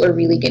 that people are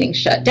really getting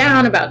shut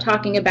down about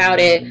talking about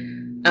it.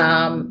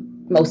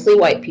 mostly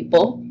white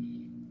people,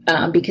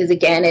 because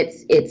again,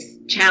 it's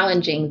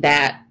challenging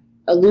that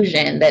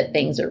illusion that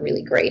things are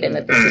really great and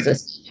that this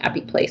is a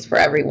happy place for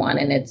everyone,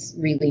 and it's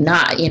really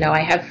not. You know,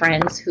 I have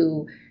friends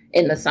who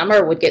in the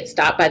summer would get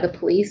stopped by the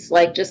police,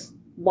 like just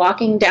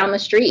walking down the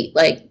street,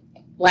 like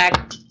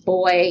Black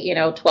boy,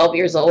 12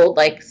 years old,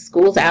 like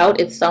school's out,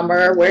 it's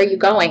summer, where are you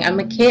going? I'm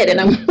a kid and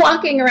I'm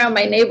walking around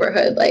my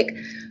neighborhood, like,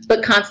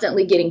 but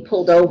constantly getting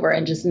pulled over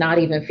and just not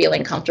even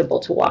feeling comfortable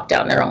to walk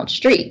down their own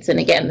streets. And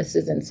again, this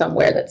is in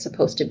somewhere that's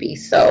supposed to be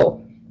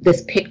so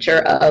this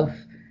picture of,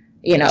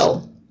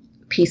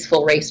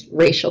 peaceful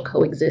racial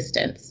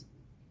coexistence.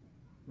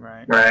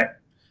 Right. Right.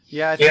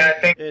 Yeah, I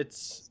think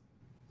it's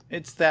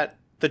that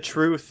the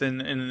truth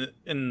in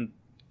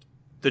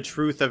the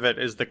truth of it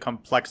is the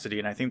complexity,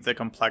 and I think the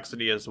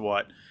complexity is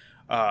what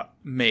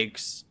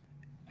makes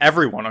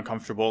everyone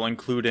uncomfortable,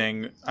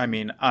 including,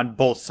 on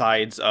both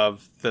sides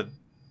of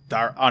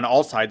on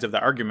all sides of the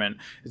argument.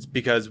 It's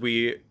because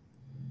we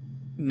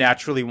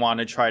naturally want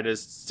to try to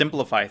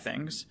simplify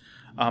things,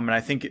 and I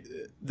think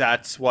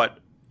that's what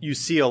you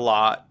see a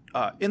lot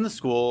in the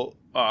school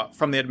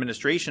from the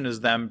administration,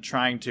 is them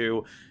trying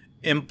to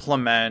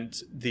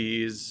implement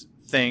these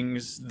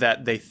things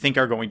that they think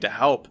are going to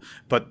help,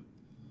 but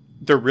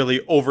they're really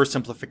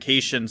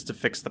oversimplifications to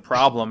fix the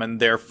problem, and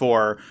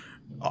therefore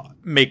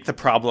make the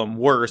problem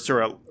worse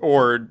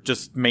or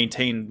just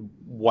maintain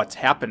what's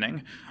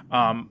happening.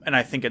 And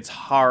I think it's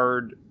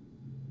hard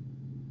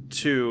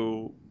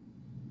to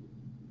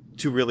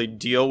really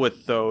deal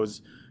with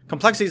those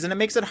complexities, and it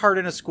makes it hard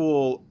in a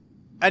school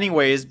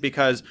anyways,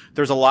 because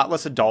there's a lot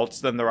less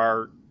adults than there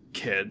are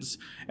kids,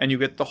 and you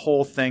get the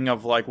whole thing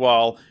of like,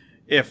 well,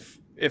 if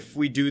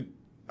we do,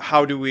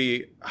 how do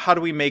we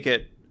make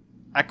it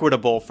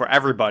equitable for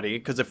everybody?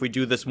 Because if we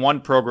do this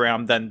one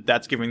program, then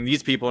that's giving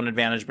these people an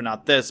advantage, but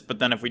not this. But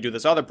then if we do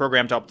this other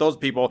program to help those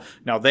people,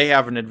 now they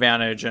have an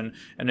advantage, and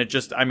it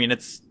just,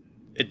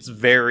 it's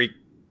very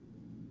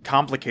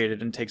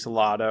complicated and takes a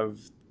lot of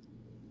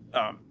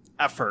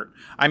effort.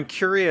 I'm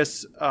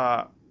curious,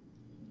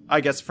 I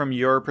guess, from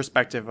your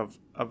perspective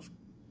of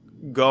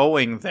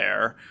going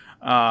there,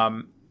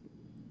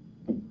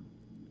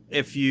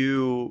 if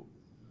you,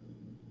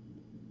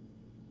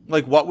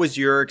 like, what was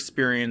your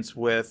experience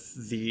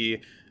with the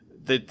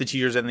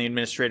teachers and the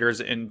administrators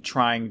in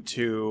trying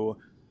to,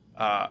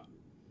 I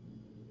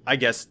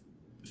guess,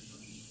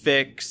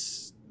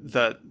 fix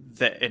the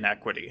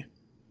inequity?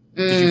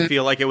 Did you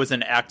feel like it was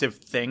an active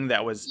thing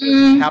that was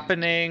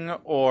happening,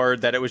 or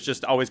that it was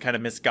just always kind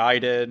of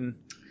misguided?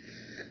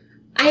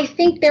 I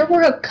think there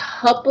were a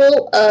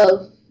couple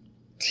of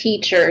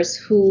teachers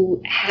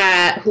who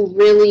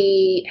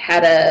really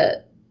had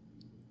a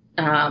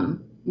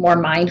more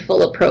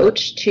mindful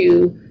approach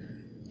to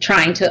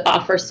trying to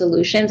offer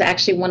solutions.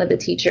 Actually, one of the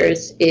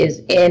teachers is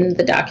in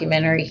the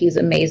documentary. He's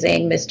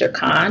amazing, Mr.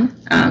 Khan.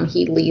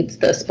 He leads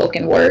the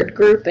spoken word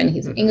group, and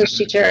he's an English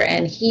teacher,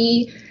 and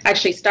he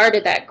actually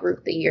started that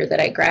group the year that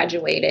I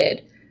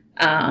graduated.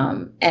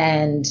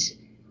 And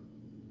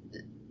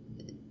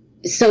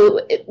so,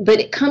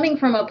 but coming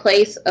from a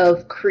place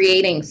of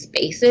creating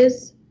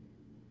spaces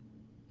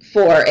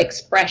for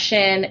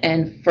expression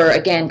and for,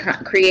 again,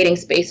 creating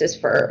spaces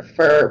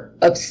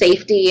of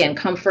safety and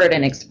comfort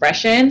and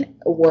expression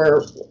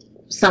were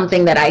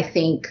something that I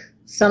think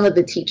some of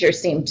the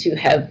teachers seem to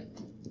have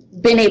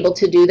been able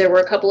to do. There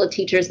were a couple of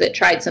teachers that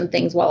tried some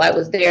things while I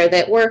was there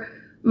that were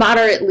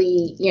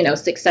moderately,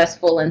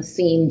 successful and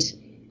seemed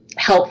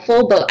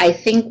helpful. But I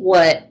think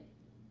what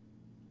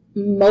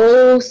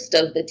most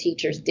of the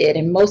teachers did,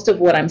 and most of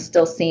what I'm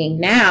still seeing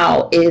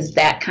now, is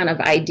that kind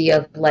of idea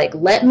of like,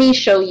 let me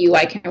show you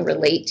I can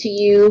relate to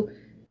you,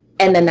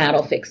 and then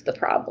that'll fix the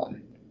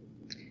problem.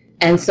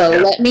 And so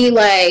let me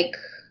like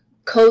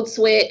code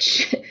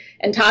switch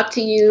and talk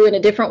to you in a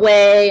different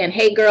way, and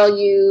hey girl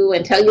you,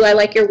 and tell you I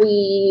like your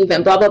weave,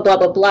 and blah, blah, blah,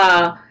 blah,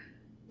 blah.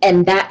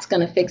 And that's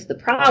going to fix the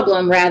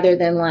problem, rather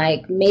than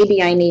like,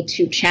 maybe I need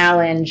to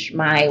challenge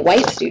my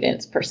white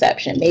students'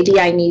 perception.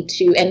 Maybe I need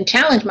to, and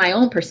challenge my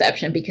own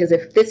perception, because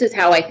if this is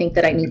how I think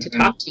that I need to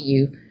talk to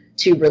you,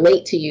 to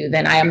relate to you,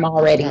 then I'm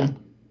already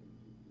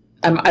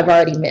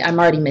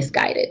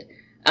misguided.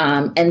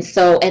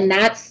 And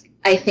that's,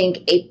 I think,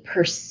 a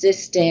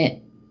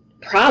persistent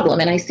problem.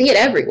 And I see it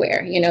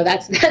everywhere.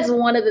 That's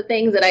one of the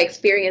things that I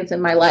experience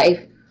in my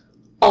life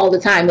all the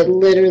time. It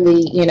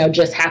literally,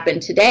 just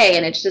happened today,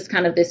 and it's just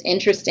kind of this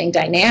interesting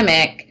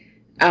dynamic.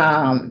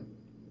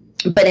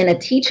 But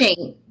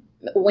in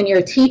when you're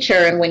a teacher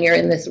and when you're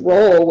in this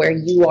role where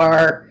you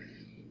are,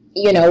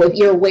 if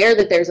you're aware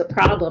that there's a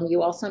problem,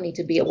 you also need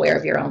to be aware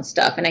of your own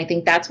stuff. And I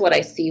think that's what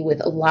I see with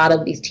a lot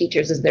of these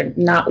teachers, is they're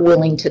not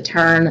willing to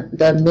turn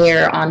the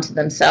mirror onto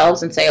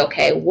themselves and say,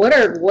 okay, what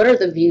are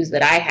the views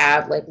that I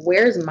have? Like,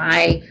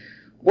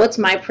 what's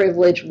my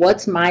privilege?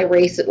 What's my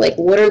race? Like,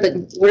 what are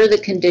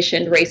the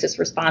conditioned racist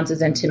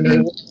responses into me?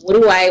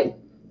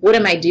 What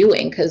am I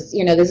doing? Because,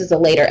 this is a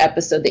later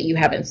episode that you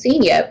haven't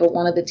seen yet, but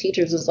one of the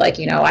teachers was like,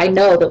 I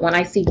know that when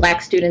I see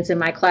Black students in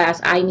my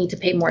class, I need to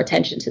pay more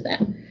attention to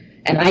them.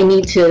 And I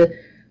need to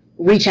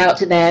reach out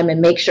to them and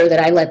make sure that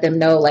I let them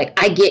know,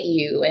 like, I get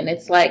you. And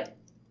it's like,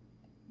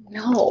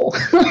 no,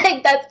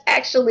 like, that's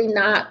actually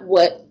not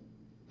what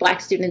Black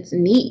students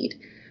need.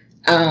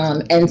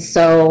 And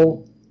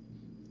so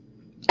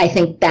I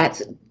think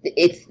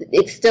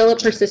it's still a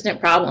persistent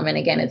problem. And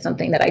again, it's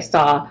something that I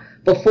saw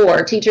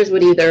before. Teachers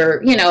would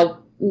either,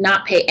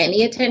 not pay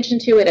any attention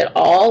to it at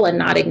all and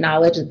not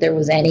acknowledge that there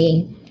was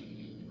anything,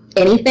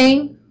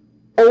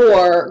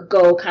 or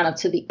go kind of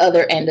to the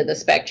other end of the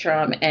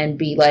spectrum and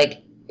be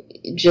like,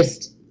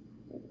 just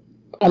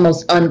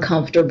almost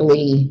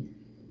uncomfortably,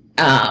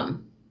 trying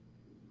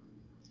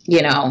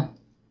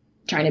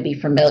to be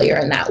familiar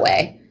in that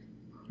way.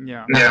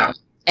 Yeah.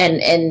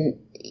 And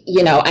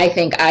I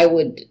think I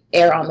would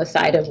err on the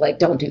side of like,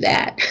 don't do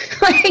that.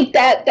 Like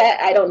that,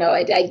 I don't know.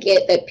 I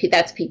get that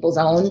that's people's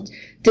own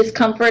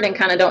discomfort and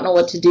kind of don't know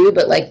what to do,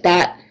 but like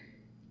that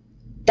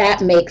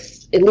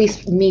makes at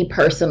least me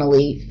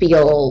personally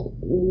feel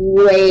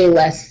way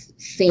less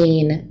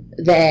seen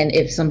than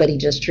if somebody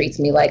just treats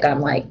me like I'm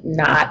like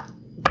not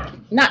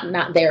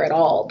there at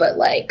all, but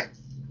like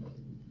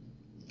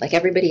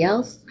everybody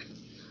else.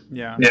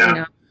 Yeah.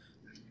 Yeah.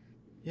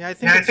 Yeah, I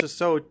think it's just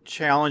so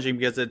challenging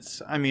because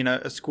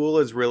a school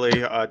is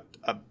really a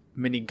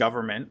mini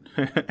government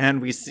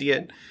and we see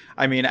it.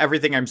 I mean,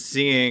 everything I'm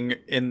seeing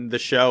in the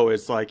show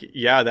is like,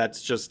 yeah,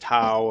 that's just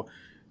how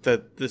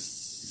the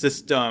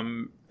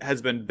system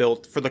has been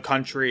built for the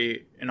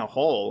country in a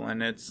whole.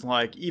 And it's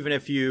like, even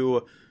if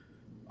you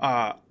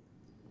are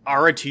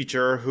a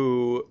teacher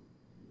who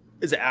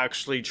is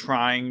actually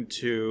trying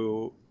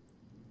to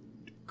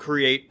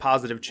create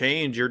positive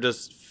change,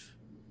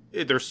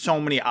 there's so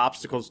many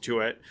obstacles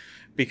to it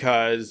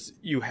because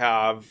you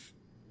have,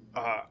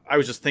 I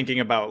was just thinking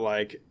about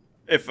like,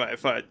 if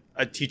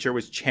a teacher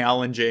was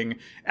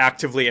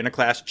actively in a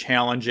class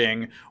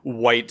challenging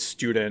white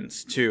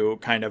students to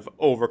kind of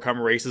overcome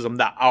racism,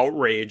 the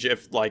outrage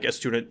if like a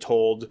student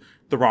told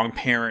the wrong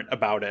parent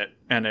about it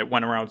and it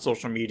went around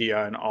social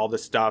media and all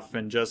this stuff,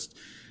 and just,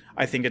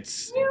 I think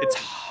it's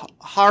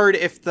hard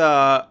if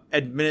the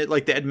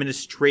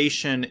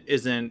administration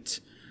isn't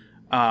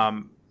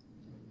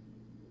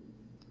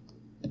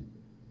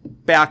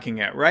backing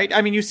it, right?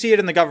 I mean, you see it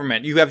in the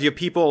government. You have your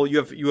people, you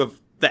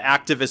have the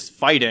activists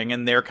fighting,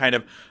 and they're kind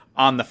of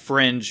on the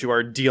fringe who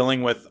are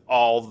dealing with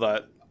all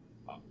the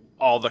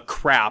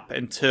crap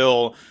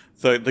until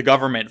the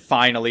government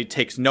finally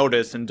takes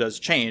notice and does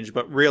change.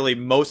 But really,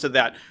 most of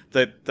that,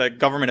 the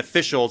government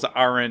officials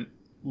aren't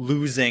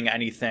losing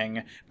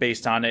anything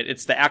based on it.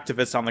 It's the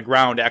activists on the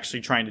ground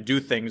actually trying to do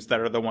things that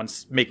are the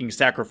ones making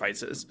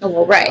sacrifices. Oh,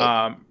 well,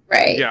 right.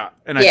 Right. Yeah.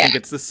 And I think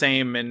it's the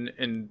same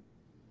in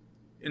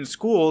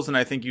schools. And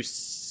I think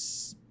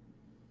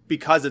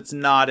because it's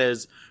not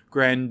as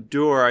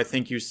grandeur, I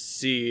think you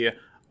see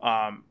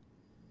a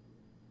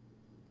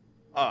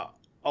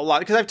lot,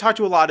 because I've talked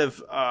to a lot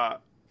of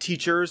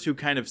teachers who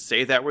kind of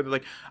say that, where they're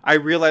like, I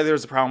realize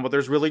there's a problem, but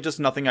there's really just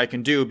nothing I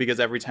can do, because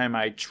every time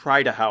I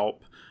try to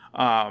help,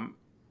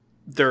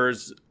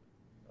 there's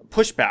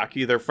pushback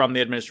either from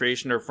the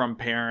administration or from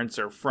parents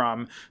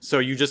so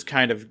you just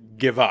kind of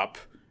give up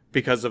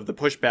because of the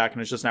pushback,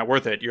 and it's just not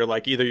worth it. You're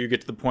like, either you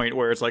get to the point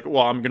where it's like,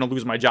 well, I'm going to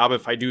lose my job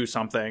if I do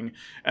something,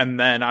 and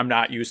then I'm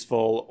not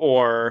useful,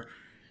 or,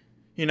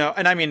 and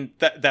I mean,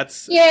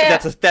 that's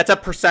a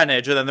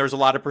percentage. And then there's a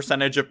lot of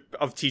percentage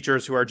of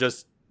teachers who are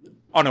just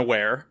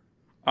unaware.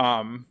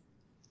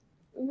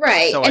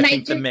 Right. So I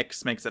think the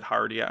mix makes it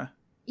hard. Yeah.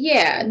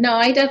 Yeah, no,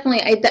 I definitely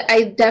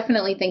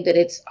think that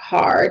it's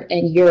hard,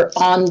 and you're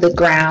on the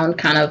ground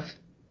kind of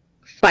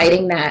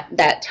fighting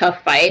that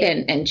tough fight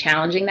and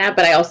challenging that.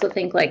 But I also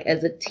think, like,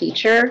 as a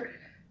teacher,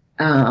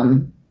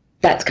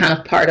 that's kind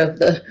of part of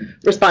the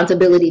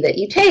responsibility that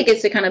you take,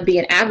 is to kind of be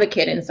an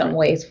advocate in some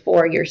ways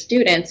for your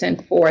students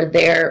and for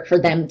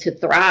them to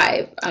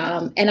thrive.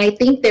 And I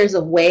think there's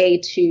a way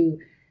to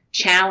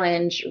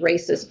challenge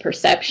racist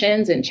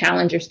perceptions and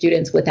challenge your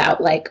students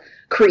without like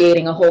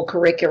creating a whole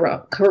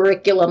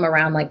curriculum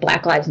around like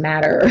Black Lives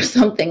Matter or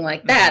something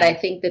like that. I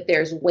think that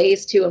there's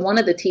ways to, and one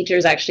of the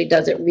teachers actually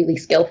does it really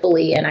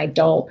skillfully, and I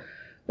don't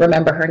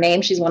remember her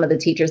name. She's one of the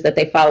teachers that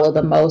they follow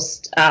the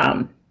most,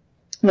 the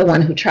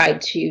one who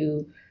tried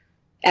to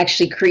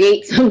actually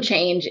create some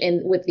change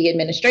with the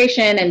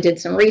administration and did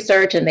some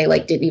research, and they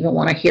like didn't even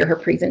want to hear her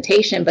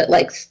presentation, but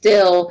like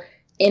still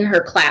in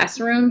her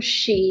classroom,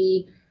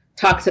 she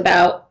talks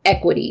about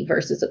equity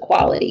versus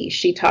equality.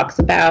 She talks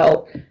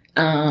about,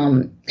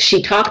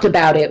 she talked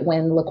about it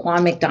when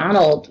Laquan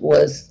McDonald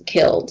was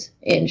killed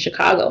in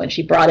Chicago, and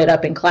she brought it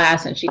up in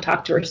class, and she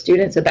talked to her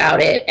students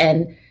about it.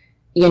 And,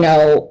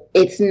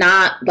 it's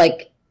not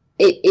like,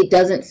 it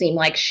doesn't seem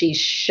like she's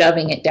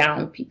shoving it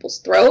down people's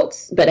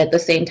throats, but at the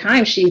same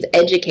time, she's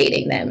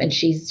educating them, and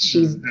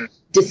she's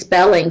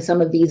dispelling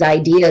some of these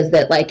ideas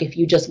that like, if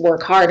you just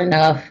work hard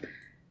enough,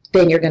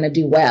 then you're going to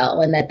do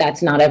well, and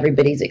that's not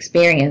everybody's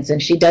experience.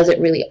 And she does it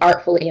really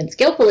artfully and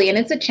skillfully, and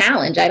it's a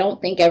challenge. I don't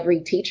think every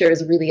teacher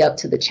is really up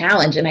to the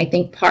challenge. And I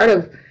think part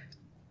of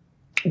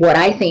what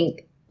I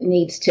think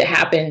needs to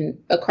happen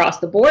across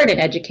the board in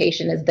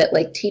education is that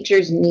like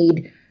teachers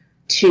need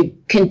to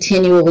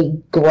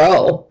continually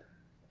grow,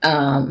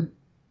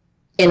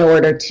 in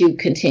order to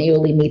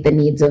continually meet the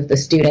needs of the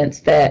students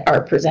that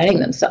are presenting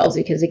themselves.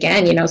 Because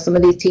again, some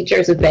of these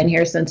teachers have been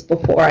here since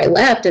before I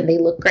left, and they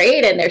look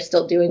great and they're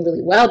still doing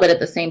really well. But at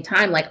the same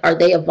time, like, are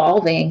they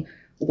evolving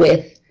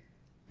with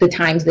the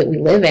times that we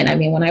live in? I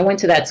mean, when I went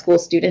to that school,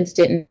 students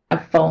didn't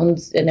have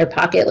phones in their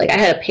pocket. Like, I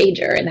had a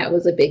pager, and that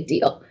was a big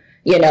deal,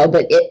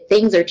 but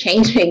things are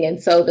changing. And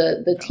so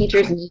the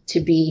teachers need to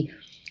be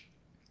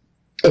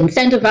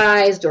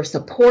incentivized or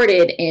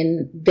supported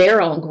in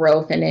their own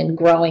growth and in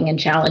growing and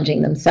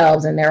challenging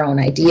themselves and their own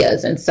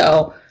ideas. And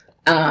so,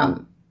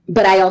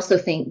 but I also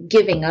think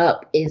giving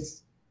up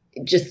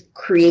just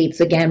creates,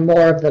 again,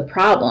 more of the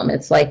problem.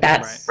 It's like,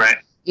 that's right.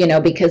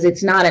 Because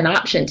it's not an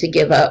option to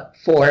give up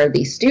for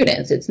these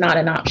students. It's not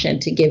an option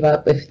to give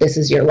up if this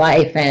is your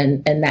life,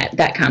 and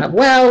that kind of,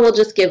 well, we'll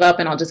just give up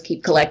and I'll just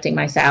keep collecting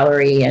my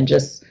salary and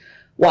just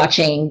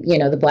watching,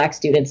 the Black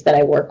students that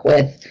I work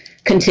with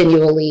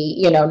continually,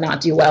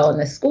 not do well in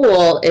the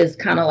school, is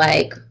kind of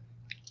like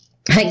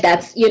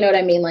that's, what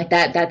I mean? Like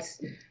that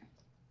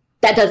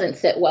doesn't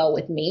sit well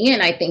with me.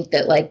 And I think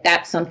that, like,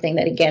 that's something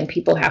that, again,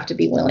 people have to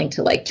be willing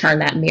to, like, turn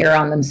that mirror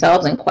on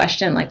themselves and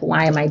question, like,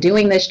 why am I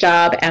doing this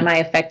job? Am I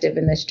effective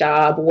in this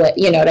job? What,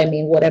 what I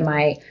mean? What am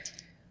I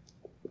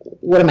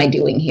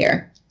doing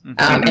here?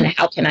 Mm-hmm. And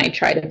how can I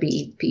try to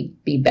be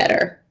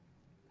better?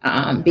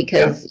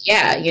 Because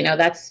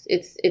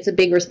it's a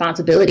big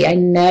responsibility. I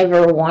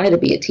never wanted to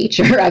be a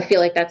teacher. I feel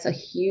like that's a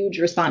huge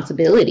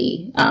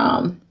responsibility.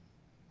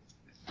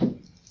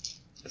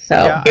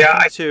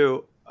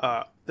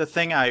 The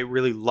thing I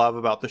really love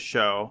about the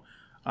show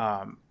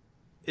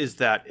is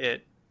that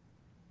it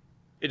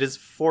is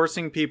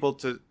forcing people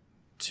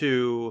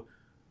to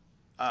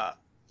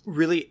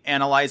really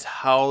analyze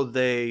how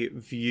they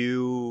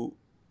view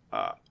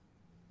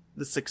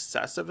the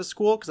success of a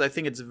school, because I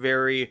think it's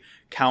very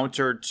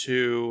counter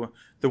to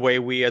the way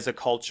we as a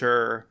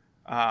culture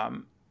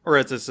or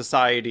as a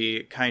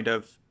society kind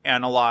of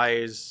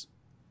analyze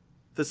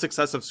the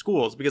success of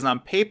schools. Because on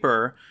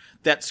paper,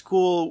 that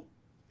school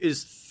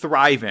is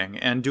thriving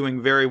and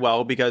doing very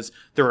well because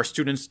there are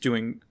students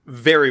doing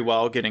very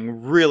well,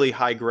 getting really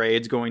high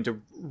grades, going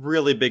to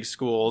really big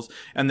schools.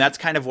 And that's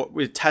kind of what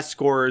with test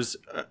scores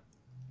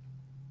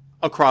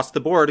across the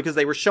board, because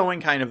they were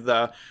showing kind of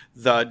the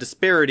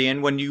disparity.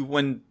 And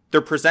when they're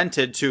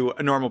presented to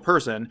a normal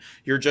person,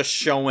 you're just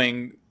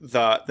showing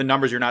the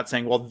numbers. You're not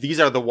saying, well, these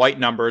are the white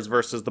numbers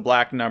versus the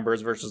black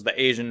numbers versus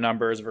the Asian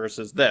numbers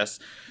versus this.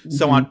 Mm-hmm.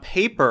 So on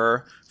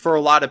paper, for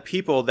a lot of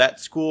people, that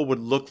school would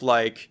look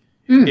like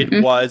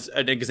it was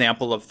an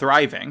example of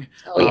thriving.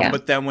 Oh, yeah.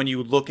 But then when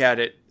you look at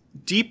it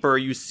deeper,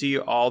 you see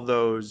all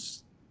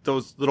those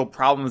little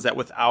problems that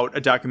without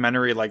a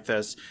documentary like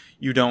this,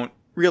 you don't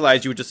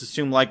realize. You would just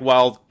assume, like,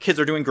 well, kids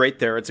are doing great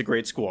there. It's a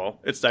great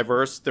school. It's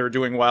diverse. They're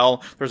doing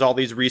well. There's all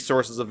these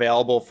resources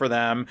available for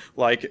them.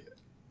 Like,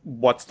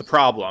 what's the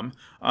problem?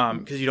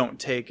 Because you don't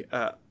take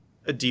a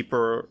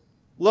deeper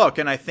look.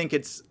 And I think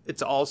it's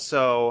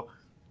also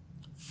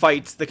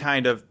fights the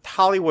kind of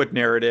Hollywood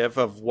narrative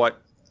of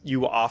what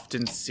you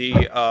often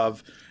see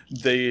of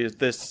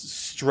this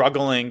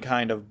struggling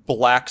kind of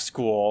black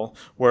school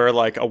where,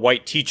 like, a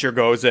white teacher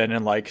goes in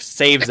and, like,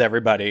 saves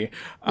everybody.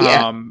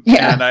 And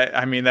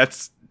I mean,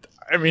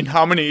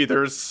 how many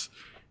there's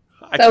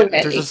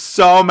just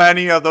so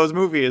many of those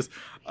movies.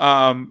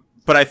 But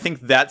I think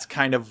that's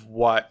kind of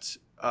what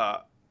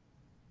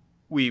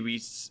we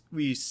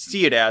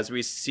see it as.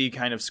 We see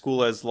kind of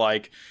school as,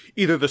 like,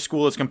 either the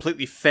school is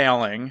completely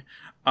failing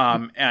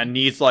and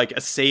needs, like, a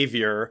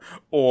savior,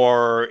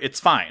 or it's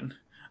fine.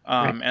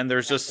 And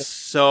there's just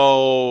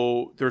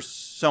so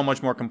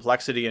much more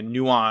complexity and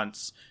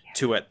nuance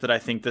to it that I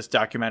think this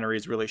documentary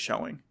is really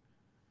showing.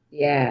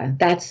 Yeah,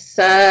 that's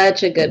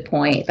such a good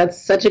point.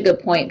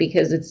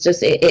 Because it's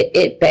just,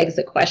 it begs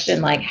the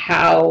question, like,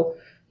 how,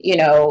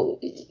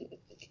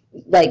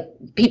 like,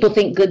 people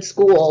think good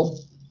school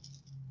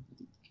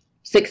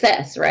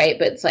success, right?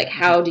 But it's like,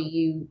 how do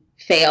you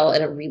fail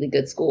at a really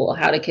good school?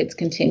 How do kids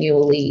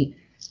continually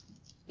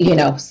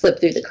slip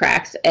through the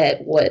cracks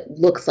at what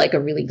looks like a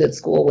really good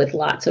school with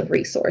lots of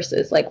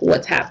resources? Like,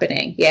 what's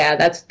happening? Yeah,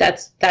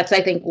 that's I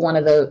think one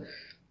of the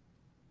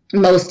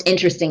most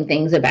interesting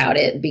things about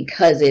it,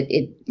 because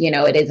it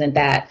isn't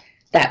that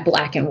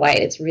black and white.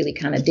 It's really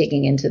kind of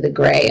digging into the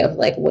gray of,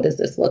 like, what does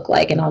this look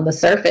like? And on the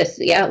surface,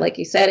 yeah, like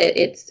you said,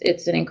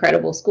 it's an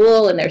incredible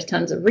school, and there's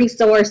tons of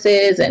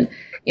resources. And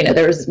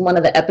there was one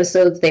of the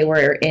episodes, they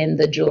were in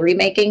the jewelry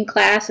making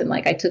class, and,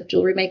 like, I took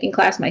jewelry making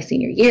class my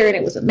senior year, and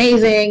it was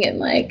amazing. And,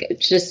 like,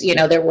 it's just,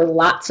 there were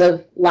lots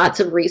of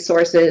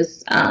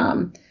resources,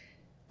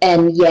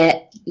 and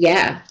yet,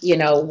 yeah,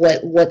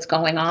 what's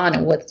going on,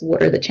 and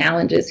what are the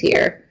challenges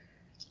here?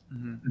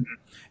 Mm-hmm.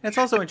 And it's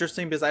also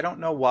interesting because I don't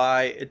know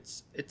why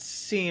it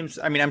seems,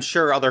 I mean, I'm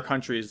sure other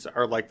countries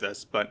are like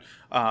this, but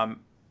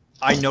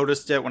I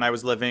noticed it when I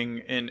was living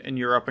in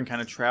Europe and kind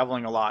of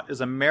traveling a lot,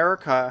 is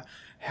America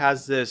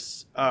has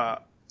this,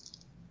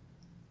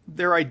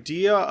 their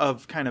idea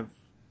of kind of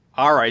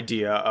our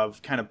idea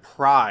of kind of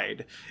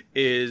pride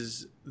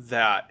is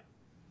that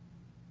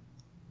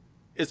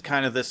it's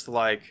kind of this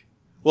like,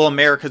 well,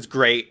 America's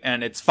great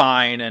and it's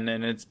fine and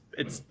it's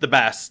the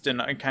best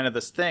and kind of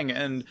this thing.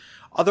 And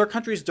other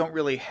countries don't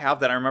really have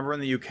that. I remember in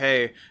the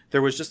UK,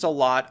 there was just a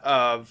lot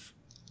of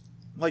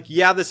like,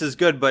 yeah, this is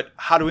good, but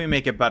how do we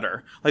make it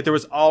better? Like there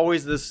was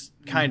always this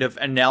kind of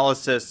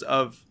analysis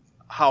of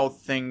how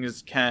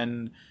things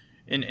can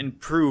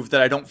improve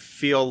that I don't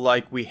feel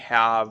like we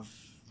have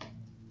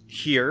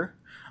here.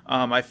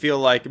 I feel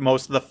like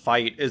most of the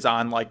fight is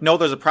on like, no,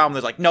 there's a problem.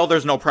 There's like, no,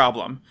 there's no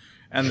problem.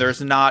 And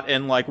there's not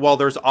in like, well,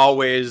 there's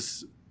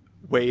always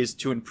ways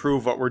to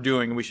improve what we're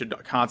doing. We should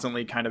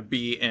constantly kind of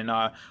be in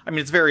I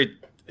mean,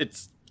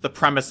 it's the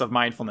premise of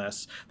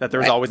mindfulness that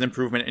there's always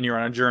improvement and you're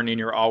on a journey and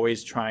you're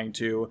always trying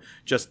to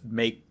just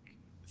make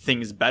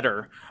things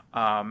better.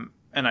 And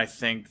I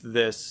think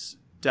this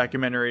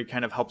documentary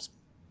kind of helps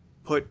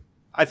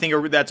I think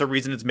that's a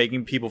reason it's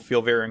making people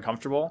feel very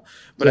uncomfortable.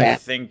 But I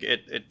think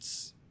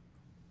it's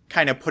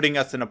kind of putting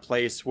us in a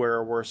place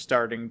where we're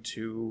starting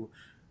to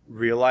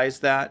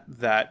realize that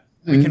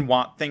we can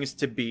want things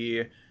to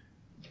be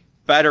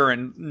better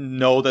and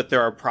know that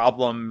there are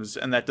problems.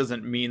 And that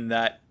doesn't mean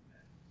that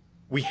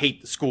we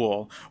hate the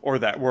school or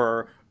that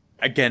we're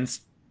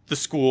against the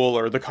school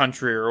or the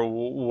country or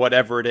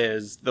whatever it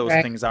is. Those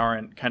things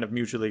aren't kind of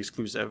mutually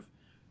exclusive.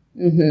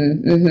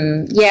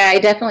 Yeah, I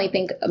definitely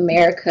think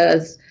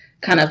America's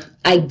kind of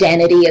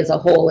identity as a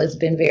whole has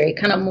been very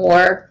kind of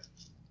more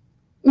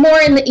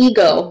in the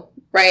ego,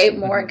 right?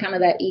 More in kind of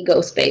that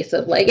ego space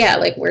of like, yeah,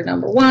 like we're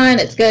number one,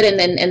 it's good.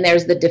 And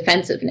there's the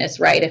defensiveness,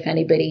 right? If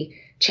anybody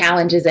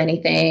challenges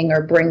anything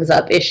or brings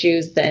up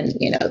issues, then,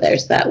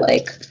 there's that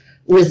like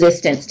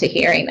resistance to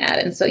hearing that.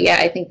 And so, yeah,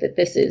 I think that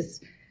this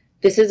is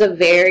a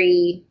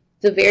very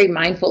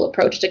mindful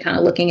approach to kind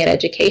of looking at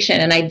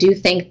education. And I do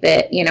think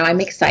that,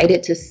 I'm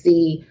excited to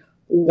see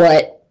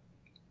what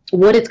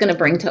it's going to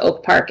bring to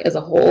Oak Park as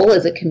a whole,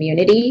 as a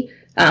community.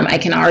 I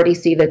can already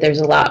see that there's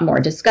a lot more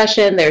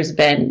discussion. There's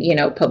been,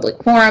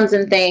 public forums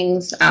and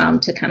things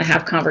to kind of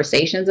have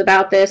conversations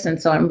about this.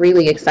 And so I'm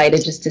really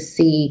excited just to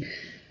see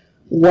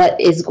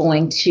what is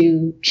going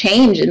to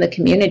change in the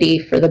community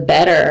for the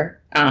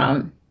better.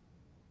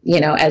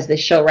 As the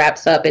show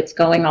wraps up, it's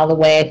going all the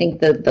way. I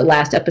think the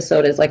last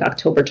episode is like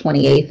October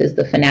 28th is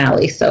the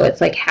finale. So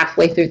it's like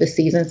halfway through the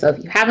season. So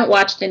if you haven't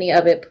watched any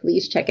of it,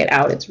 please check it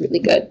out. It's really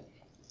good.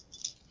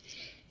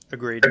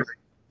 Agreed.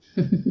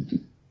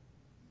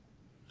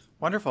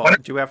 Wonderful.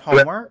 Do you have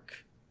homework?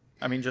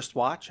 I mean, just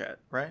watch it,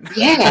 right?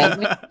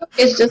 Yeah.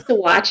 It's just to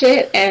watch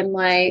it. And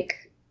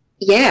like,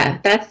 yeah,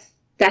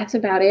 that's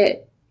about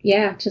it.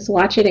 Yeah. Just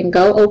watch it and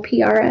go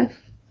OPRF.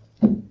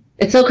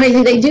 It's so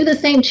crazy. They do the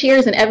same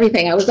cheers and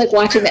everything. I was like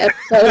watching the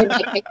episode and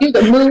like, I do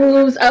the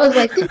moves. I was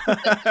like,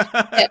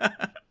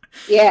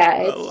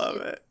 yeah. I love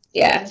it.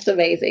 Yeah, it's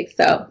amazing.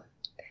 So,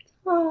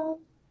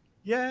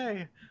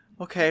 yay.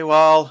 Okay,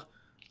 well,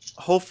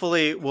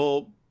 hopefully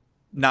we'll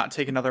not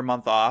take another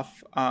month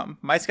off.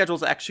 My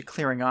schedule's actually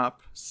clearing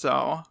up,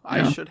 so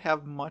I should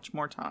have much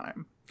more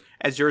time.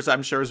 As yours,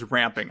 I'm sure, is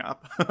ramping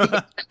up.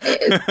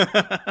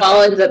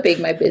 Fall ends up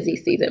being my busy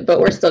season, but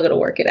we're still going to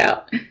work it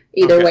out.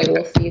 Either way,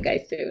 we'll see you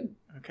guys soon.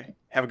 Okay.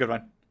 Have a good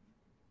one.